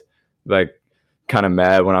guys, like kind of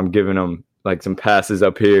mad when I'm giving them like some passes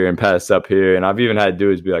up here and passes up here. And I've even had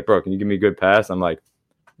dudes be like, bro, can you give me a good pass? I'm like,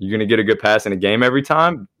 you're going to get a good pass in a game every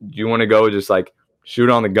time? Do you want to go just like shoot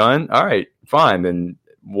on the gun? All right, fine. Then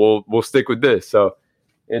we'll stick with this. So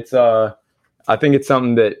it's I think it's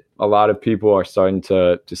something that a lot of people are starting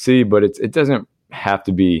to see, but it doesn't have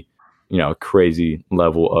to be, you know, a crazy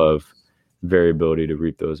level of variability to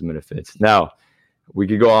reap those benefits. Now, we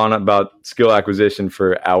could go on about skill acquisition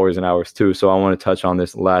for hours and hours too. So I want to touch on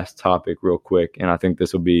this last topic real quick. And I think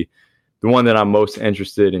this will be the one that I'm most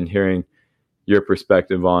interested in hearing your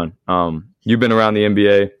perspective on. You've been around the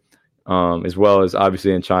NBA as well as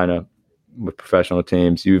obviously in China with professional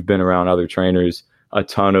teams. You've been around other trainers, a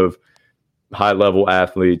ton of high level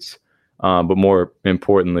athletes, but more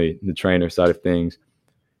importantly, the trainer side of things.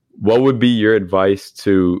 What would be your advice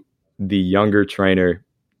to the younger trainer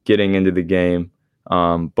getting into the game,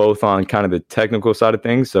 both on kind of the technical side of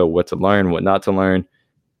things, so what to learn, what not to learn,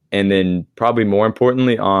 and then probably more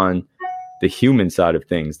importantly on the human side of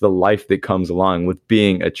things, the life that comes along with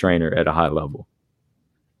being a trainer at a high level?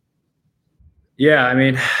 Yeah, I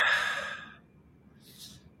mean,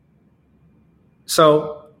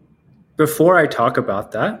 so before I talk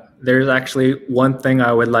about that, there's actually one thing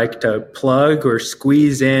I would like to plug or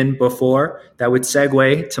squeeze in before that would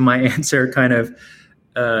segue to my answer kind of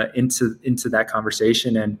into that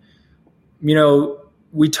conversation. And, you know,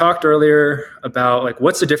 we talked earlier about like,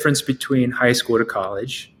 what's the difference between high school to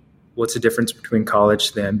college? What's the difference between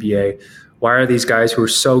college to the NBA? Why are these guys who are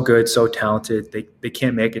so good, so talented, they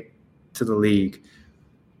can't make it to the league?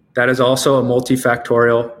 That is also a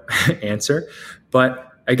multifactorial answer.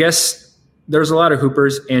 But I guess there's a lot of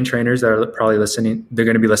hoopers and trainers that are probably listening. They're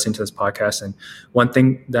going to be listening to this podcast. And one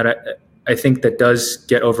thing that I think that does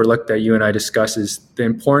get overlooked that you and I discuss is the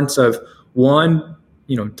importance of one,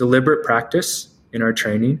 you know, deliberate practice in our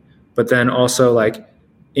training, but then also like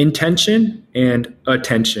intention and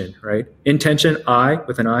attention, right? Intention, I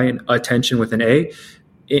with an I, and attention with an A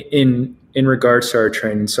in regards to our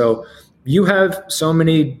training. So you have so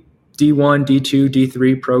many D1, D2,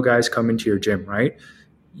 D3 pro guys come into your gym, right?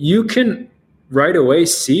 You can right away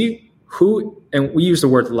see who, and we use the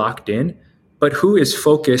word locked in, but who is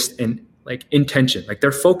focused in like intention. Like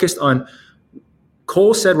they're focused on,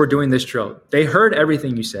 Cole said we're doing this drill. They heard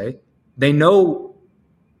everything you say. they know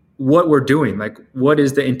what we're doing, like what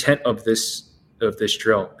is the intent of this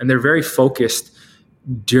drill, and they're very focused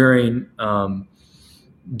during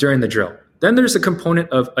the drill. Then there's a component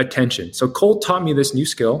of attention. So Cole taught me this new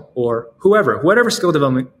skill, or whatever skill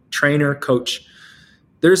development trainer, coach,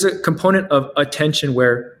 there's a component of attention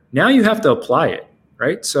where now you have to apply it,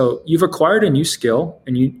 right? So you've acquired a new skill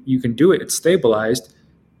and you can do it. It's stabilized,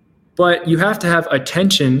 but you have to have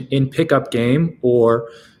attention in pickup game or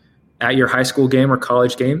at your high school game or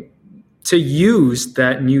college game to use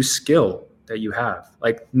that new skill that you have.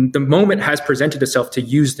 Like the moment has presented itself to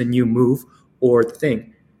use the new move or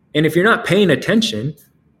thing. And if you're not paying attention,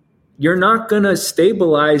 you're not going to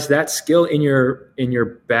stabilize that skill in your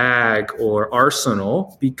bag or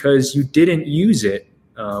arsenal because you didn't use it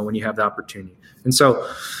when you have the opportunity. And so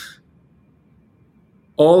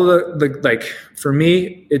all the like, for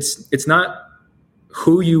me, it's not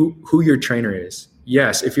who your trainer is.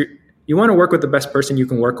 Yes, if you want to work with the best person you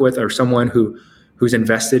can work with, or someone who's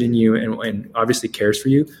invested in you and obviously cares for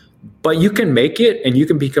you, but you can make it and you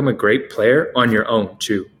can become a great player on your own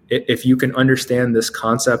too. If you can understand this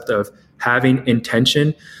concept of having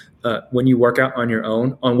intention when you work out on your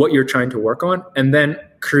own on what you're trying to work on, and then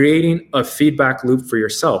creating a feedback loop for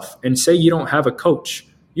yourself. And say you don't have a coach,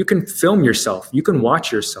 you can film yourself, you can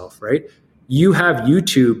watch yourself, right? You have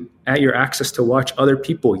YouTube at your access to watch other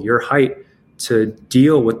people your height to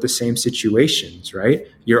deal with the same situations, right?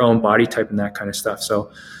 Your own body type and that kind of stuff.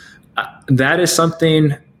 So that is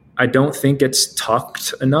something I don't think it's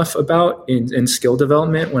talked enough about in skill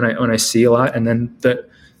development when I see a lot. And then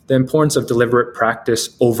the importance of deliberate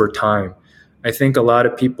practice over time. I think a lot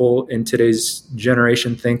of people in today's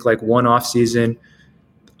generation think like one off season,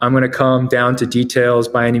 I'm going to come down to details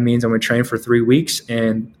by any means. I'm going to train for 3 weeks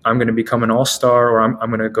and I'm going to become an all-star, or I'm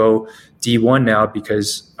going to go D1 now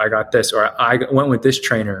because I got this, or I went with this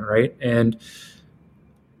trainer, right? And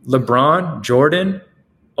LeBron, Jordan,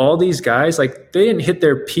 all these guys, like they didn't hit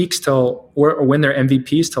their peaks or win their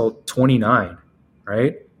MVPs till 29,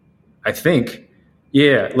 right? I think.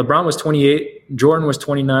 Yeah, LeBron was 28, Jordan was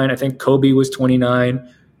 29, I think Kobe was 29,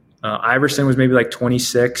 Iverson was maybe like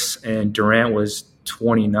 26, and Durant was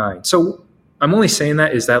 29. So I'm only saying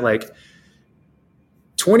that is that like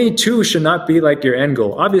 22 should not be like your end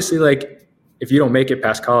goal. Obviously, like if you don't make it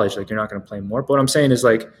past college, like you're not going to play more. But what I'm saying is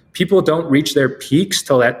like people don't reach their peaks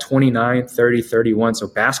till that 29, 30, 31. So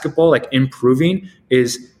basketball, like improving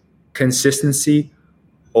is consistency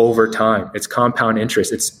over time. It's compound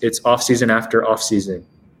interest. It's off season after off season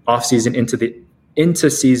into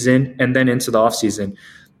season, and then into the off season.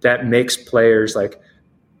 That makes players like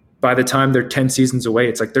by the time they're 10 seasons away,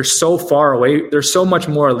 it's like they're so far away. They're so much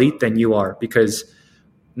more elite than you are because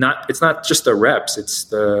it's not just the reps, it's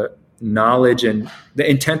the knowledge and the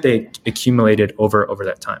intent they accumulated over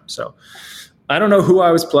that time. So I don't know who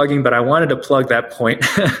I was plugging, but I wanted to plug that point.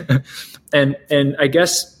 and I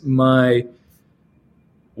guess why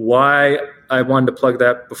I wanted to plug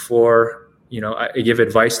that before, I give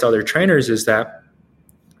advice to other trainers is that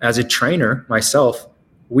as a trainer myself,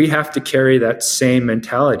 we have to carry that same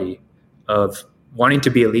mentality of wanting to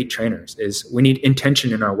be elite trainers. Is we need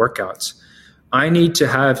intention in our workouts. I need to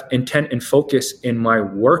have intent and focus in my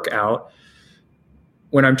workout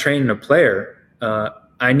when I'm training a player.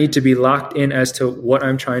 I need to be locked in as to what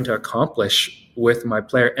I'm trying to accomplish with my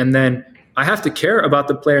player. And then I have to care about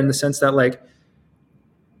the player in the sense that like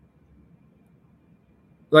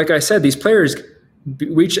I said, these players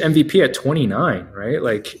reach MVP at 29, right?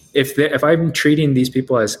 Like if I'm treating these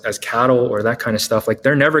people as cattle or that kind of stuff, like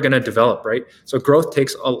they're never going to develop, right? So growth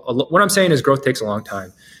takes what I'm saying is growth takes a long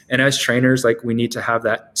time. And as trainers, like we need to have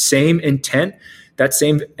that same intent, that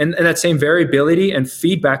same variability and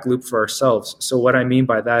feedback loop for ourselves. So what I mean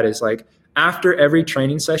by that is like after every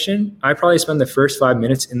training session, I probably spend the first 5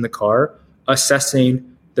 minutes in the car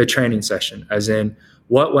assessing the training session, as in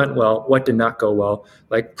what went well, what did not go well,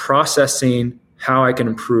 like processing how I can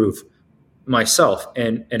improve myself.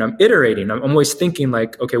 And I'm iterating. I'm always thinking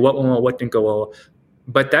like, okay, what went well, what didn't go well?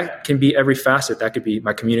 But that can be every facet. That could be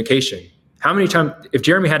my communication. How many times, if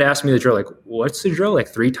Jeremy had asked me the drill, like, what's the drill? Like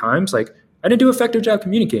 3 times? Like, I didn't do an effective job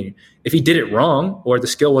communicating. If he did it wrong or the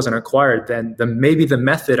skill wasn't acquired, then maybe the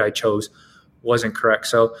method I chose wasn't correct.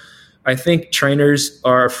 So I think trainers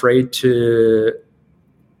are afraid to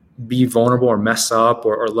be vulnerable or mess up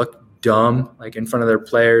or look dumb like in front of their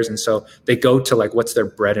players, and so they go to like what's their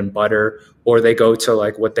bread and butter, or they go to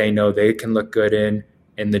like what they know they can look good in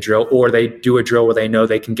the drill, or they do a drill where they know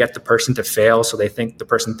they can get the person to fail, so the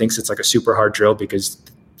person thinks it's like a super hard drill because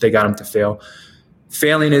they got them to fail.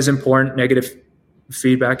 Failing is important. Negative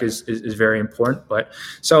feedback is very important. But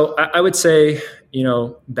so I would say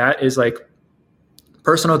that is like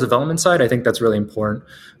personal development side. I think that's really important.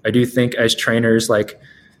 I do think as trainers, like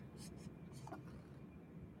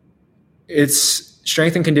it's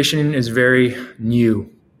strength and conditioning is very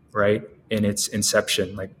new, right? In its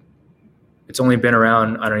inception, like it's only been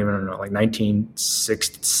around, I don't even know, like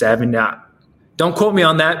 1967. Don't quote me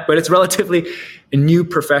on that, but it's relatively a new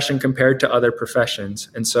profession compared to other professions.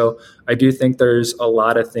 And so I do think there's a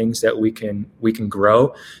lot of things that we can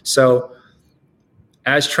grow. So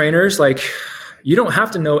as trainers, like you don't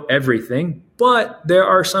have to know everything, but there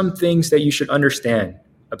are some things that you should understand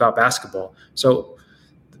about basketball. So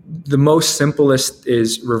the most simplest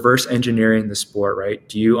is reverse engineering the sport, right?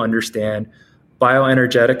 Do you understand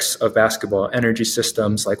bioenergetics of basketball, energy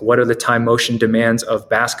systems? Like what are the time motion demands of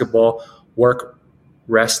basketball work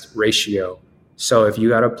rest ratio? So if you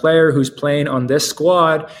got a player who's playing on this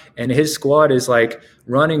squad and his squad is like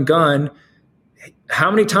run and gun, how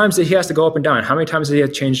many times did he has to go up and down? How many times did he have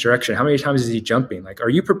to change direction? How many times is he jumping? Like, are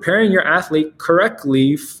you preparing your athlete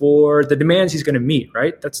correctly for the demands he's going to meet,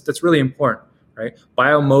 right? That's really important, right?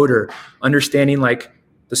 Biomotor, understanding like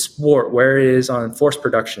the sport, where it is on force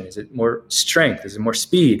production. Is it more strength? Is it more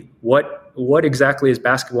speed? What exactly is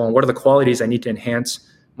basketball, and what are the qualities I need to enhance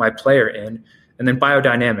my player in? And then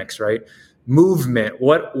biodynamics, right? Movement.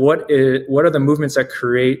 What are the movements that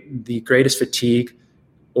create the greatest fatigue,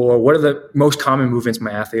 or what are the most common movements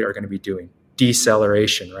my athlete are going to be doing?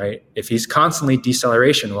 Deceleration, right? If he's constantly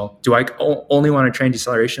deceleration, well, do I only want to train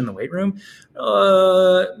deceleration in the weight room?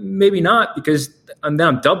 Maybe not, because then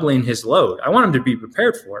I'm doubling his load. I want him to be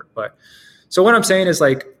prepared for it. But so what I'm saying is,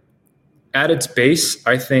 like, at its base,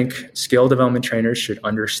 I think skill development trainers should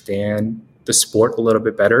understand the sport a little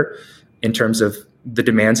bit better in terms of the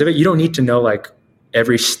demands of it. You don't need to know like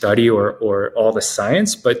every study or all the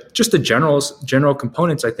science, but just the general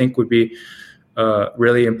components I think would be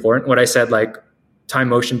really important. What I said, like time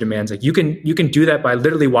motion demands, like you can do that by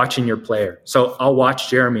literally watching your player. So I'll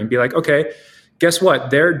watch Jeremy and be like, okay, guess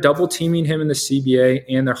what? They're double teaming him in the CBA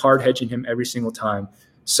and they're hard hedging him every single time.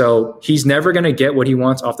 So he's never going to get what he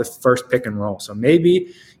wants off the first pick and roll. So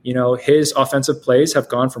maybe, his offensive plays have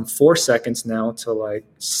gone from 4 seconds now to like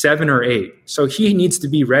 7 or 8. So he needs to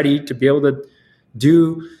be ready to be able to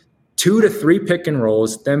do 2 to 3 pick and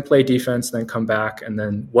rolls, then play defense, then come back. And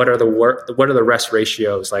then what are the rest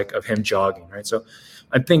ratios like of him jogging, right? So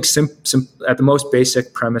I think at the most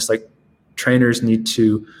basic premise, like trainers need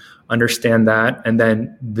to understand that. And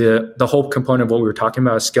then the whole component of what we were talking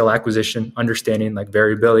about is skill acquisition, understanding like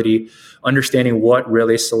variability, understanding what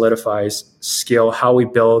really solidifies skill, how we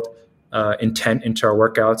build intent into our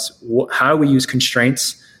workouts, how we use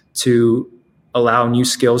constraints to allow new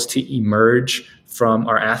skills to emerge from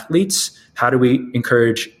our athletes. How do we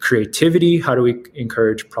encourage creativity? How do we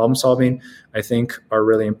encourage problem solving? I think are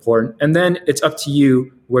really important. And then it's up to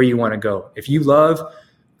you where you want to go. If you love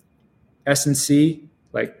S&C,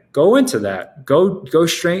 like go into that. Go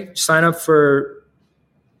straight, sign up for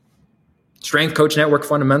Strength Coach Network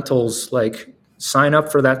Fundamentals, like sign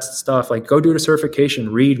up for that stuff. Like go do the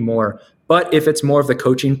certification, read more. But if it's more of the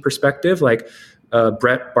coaching perspective, like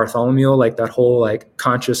Brett Bartholomew, like that whole like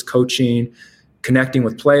conscious coaching, connecting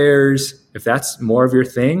with players, if that's more of your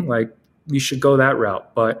thing, like you should go that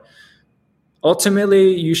route. But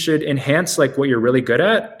ultimately you should enhance like what you're really good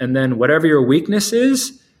at, and then whatever your weakness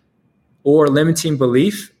is or limiting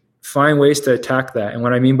belief, find ways to attack that. And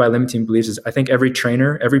what I mean by limiting beliefs is I think every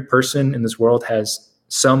trainer, every person in this world has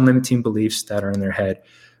some limiting beliefs that are in their head.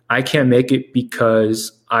 I can't make it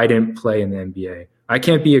because I didn't play in the NBA. I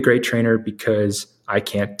can't be a great trainer because I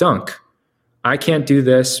can't dunk. I can't do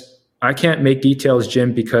this. I can't make details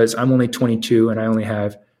gym because I'm only 22 and I only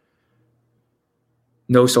have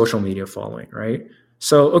no social media following, right?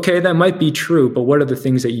 So, okay, that might be true, but what are the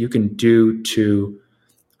things that you can do to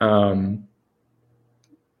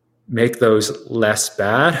make those less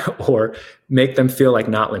bad or make them feel like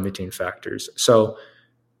not limiting factors? So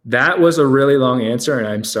that was a really long answer, and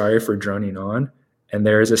I'm sorry for droning on. And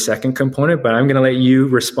there is a second component, but I'm going to let you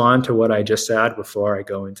respond to what I just said before I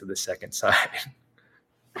go into the second side.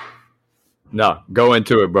 No, go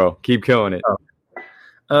into it, bro. Keep killing it.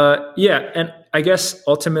 Yeah. And I guess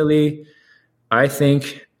ultimately, I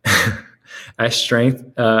think as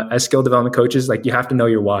skill development coaches, like you have to know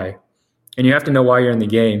your why, and you have to know why you're in the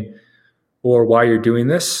game or why you're doing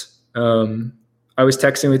this. I was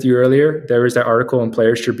texting with you earlier. There was that article in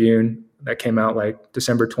Players Tribune that came out like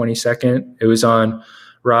December 22nd. It was on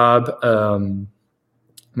Rob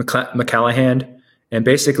McCallahan. And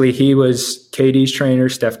basically he was KD's trainer,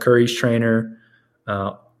 Steph Curry's trainer,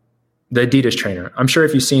 the Adidas trainer. I'm sure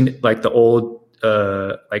if you've seen like the old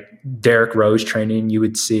like Derrick Rose training, you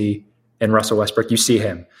would see and Russell Westbrook, you see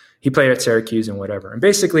him. He played at Syracuse and whatever. And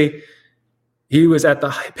basically, he was at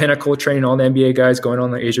the pinnacle, training all the NBA guys, going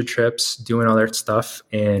on the Asia trips, doing all that stuff.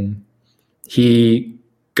 And he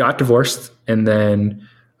got divorced, and then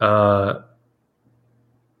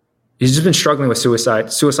he's just been struggling with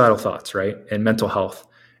suicidal thoughts, right, and mental health.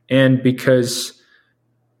 And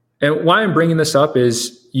why I'm bringing this up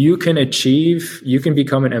is you can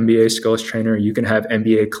become an NBA skills trainer. You can have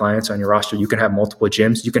NBA clients on your roster. You can have multiple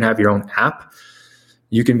gyms. You can have your own app.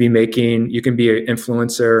 You can be an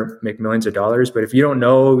influencer, make millions of dollars. But if you don't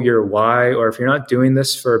know your why, or if you're not doing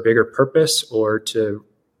this for a bigger purpose or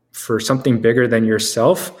for something bigger than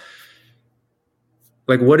yourself,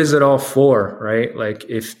 like, what is it all for, right? Like,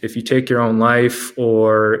 if you take your own life,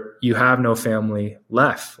 or you have no family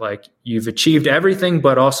left, like, you've achieved everything,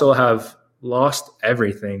 but also have lost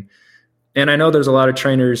everything. And I know there's a lot of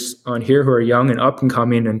trainers on here who are young and up and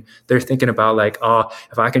coming, and they're thinking about like, oh,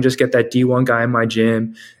 if I can just get that D1 guy in my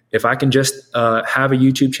gym, if I can just have a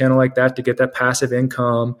YouTube channel like that to get that passive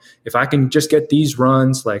income, if I can just get these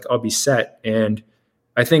runs, like, I'll be set. And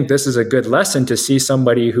I think this is a good lesson to see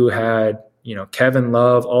somebody who had, Kevin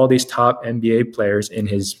Love, all these top NBA players in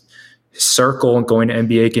his circle and going to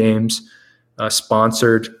NBA games,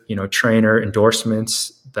 sponsored, trainer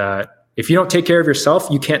endorsements, that if you don't take care of yourself,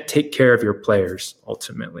 you can't take care of your players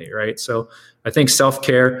ultimately, right? So I think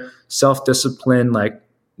self-care, self-discipline, like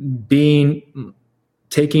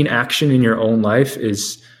taking action in your own life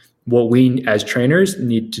is what we as trainers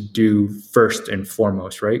need to do first and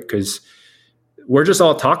foremost, right? Because we're just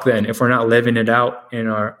all talk then if we're not living it out in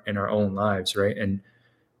our own lives, right?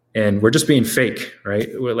 And we're just being fake, right?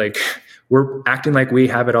 We're acting like we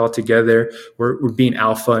have it all together. We're being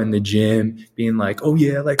alpha in the gym, being like, oh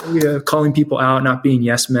yeah, calling people out, not being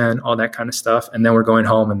yes man, all that kind of stuff. And then we're going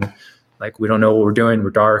home and like, we don't know what we're doing.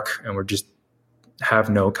 We're dark and we're just have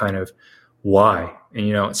no kind of why.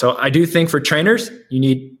 And, so I do think for trainers, you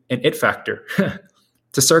need an it factor.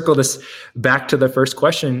 To circle this back to the first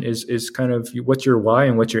question is kind of what's your why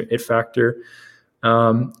and what's your it factor.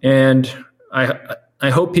 And I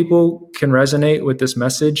hope people can resonate with this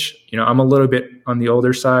message. I'm a little bit on the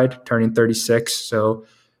older side, turning 36. So,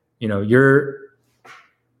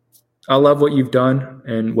 I love what you've done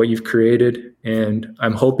and what you've created. And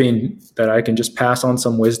I'm hoping that I can just pass on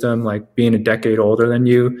some wisdom, like being a decade older than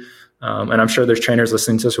you. And I'm sure there's trainers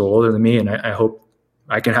listening to this who are older than me. And I hope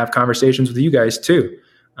I can have conversations with you guys too.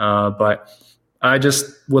 But I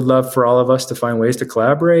just would love for all of us to find ways to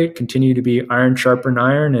collaborate, continue to be iron sharpen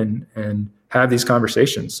iron, and have these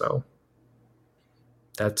conversations. So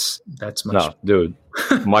that's much. No, dude,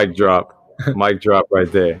 mic drop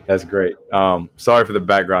right there. That's great. Sorry for the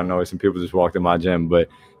background noise. Some people just walked in my gym, but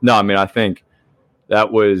no, I mean, I think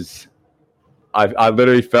that was, I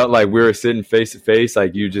literally felt like we were sitting face to face,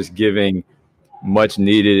 like you just giving much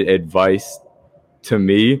needed advice to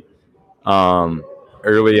me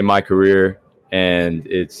early in my career. And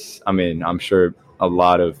I'm sure a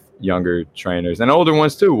lot of younger trainers and older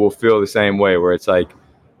ones too will feel the same way, where it's like,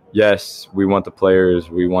 yes, we want the players,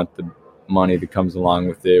 we want the money that comes along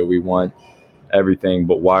with it, we want everything,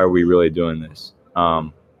 but why are we really doing this?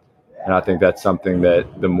 And I think that's something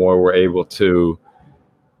that the more we're able to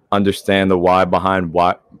understand the why behind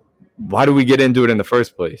why do we get into it in the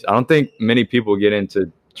first place? I don't think many people get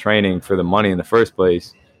into training for the money in the first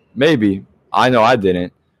place. Maybe. I know I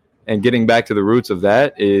didn't. And getting back to the roots of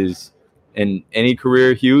that is, in any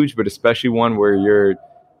career, huge, but especially one where you're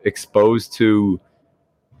exposed to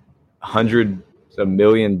hundreds of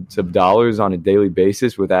millions of dollars on a daily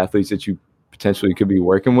basis with athletes that you potentially could be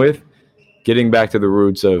working with. Getting back to the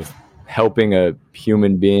roots of helping a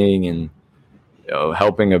human being and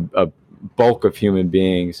helping a bulk of human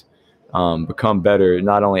beings become better,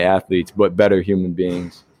 not only athletes, but better human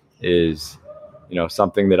beings is,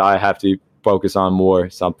 something that I have to focus on more,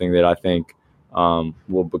 something that I think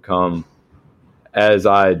will become, as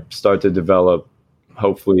I start to develop,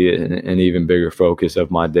 hopefully an even bigger focus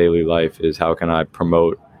of my daily life, is how can I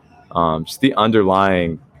promote just the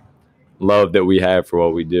underlying love that we have for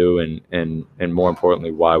what we do, and more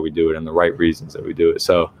importantly, why we do it and the right reasons that we do it.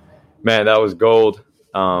 So, man, that was gold.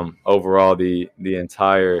 Overall, the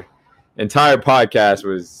entire podcast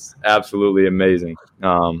was absolutely amazing.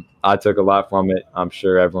 I took a lot from it. I'm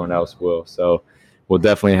sure everyone else will. So we'll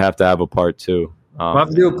definitely have to have a part two. We'll have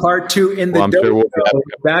to do a part two in the dojo,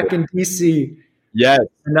 back in DC. Yes.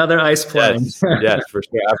 Another ice plunge. Yes, for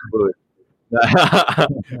sure. Absolutely.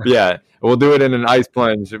 Yeah. We'll do it in an ice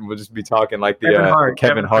plunge. We'll just be talking like the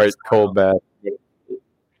Kevin Hart cold bath.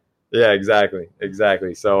 Yeah, exactly.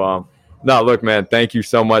 So, no, look, man, thank you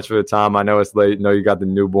so much for the time. I know it's late. I know you got the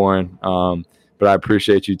newborn, but I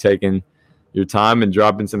appreciate you taking your time and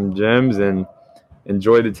dropping some gems, and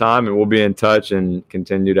enjoy the time, and we'll be in touch and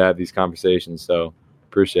continue to have these conversations. So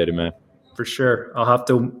appreciate it, man. For sure. I'll have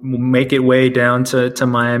to make it way down to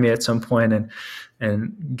Miami at some point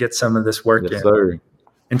and get some of this work in. Yes, sir.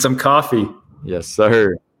 And some coffee. Yes,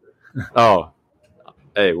 sir. Oh,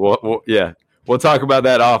 hey, we'll talk about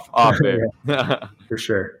that off air. For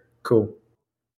sure. Cool.